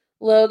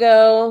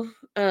logo.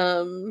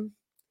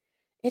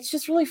 it's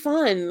just really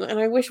fun, and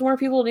I wish more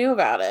people knew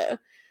about it.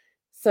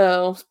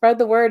 So spread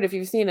the word if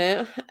you've seen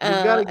it. We've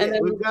got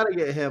to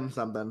get him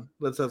something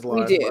that says We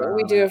Laura's do.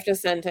 We do have to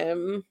send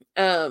him.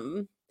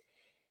 And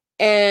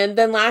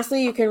then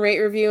lastly, you can rate,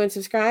 review, and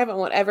subscribe on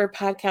whatever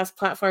podcast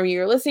platform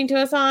you're listening to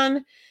us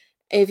on.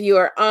 If you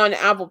are on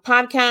Apple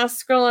Podcasts,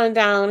 scroll on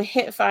down,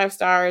 hit 5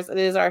 stars. It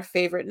is our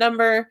favorite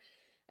number.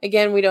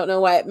 Again, we don't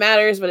know why it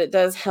matters, but it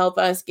does help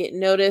us get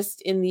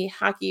noticed in the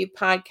hockey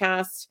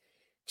podcast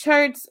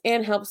charts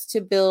and helps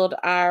to build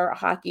our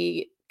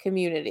hockey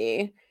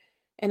community.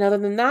 And other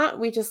than that,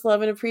 we just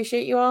love and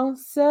appreciate you all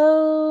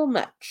so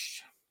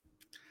much.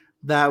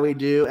 That we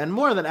do. And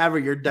more than ever,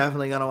 you're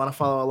definitely going to want to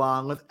follow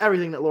along with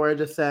everything that Laura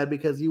just said,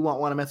 because you won't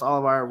want to miss all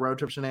of our road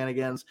trip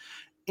shenanigans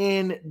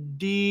in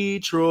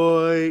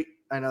Detroit.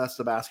 I know that's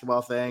the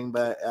basketball thing,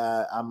 but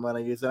I'm going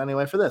to use it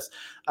anyway for this.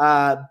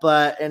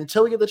 But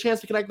until we get the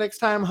chance to connect next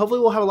time, hopefully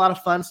we'll have a lot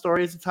of fun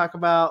stories to talk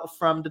about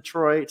from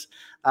Detroit.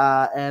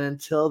 And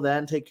until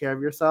then, take care of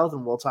yourselves,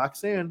 and we'll talk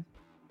soon.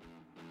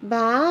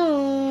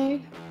 Bye.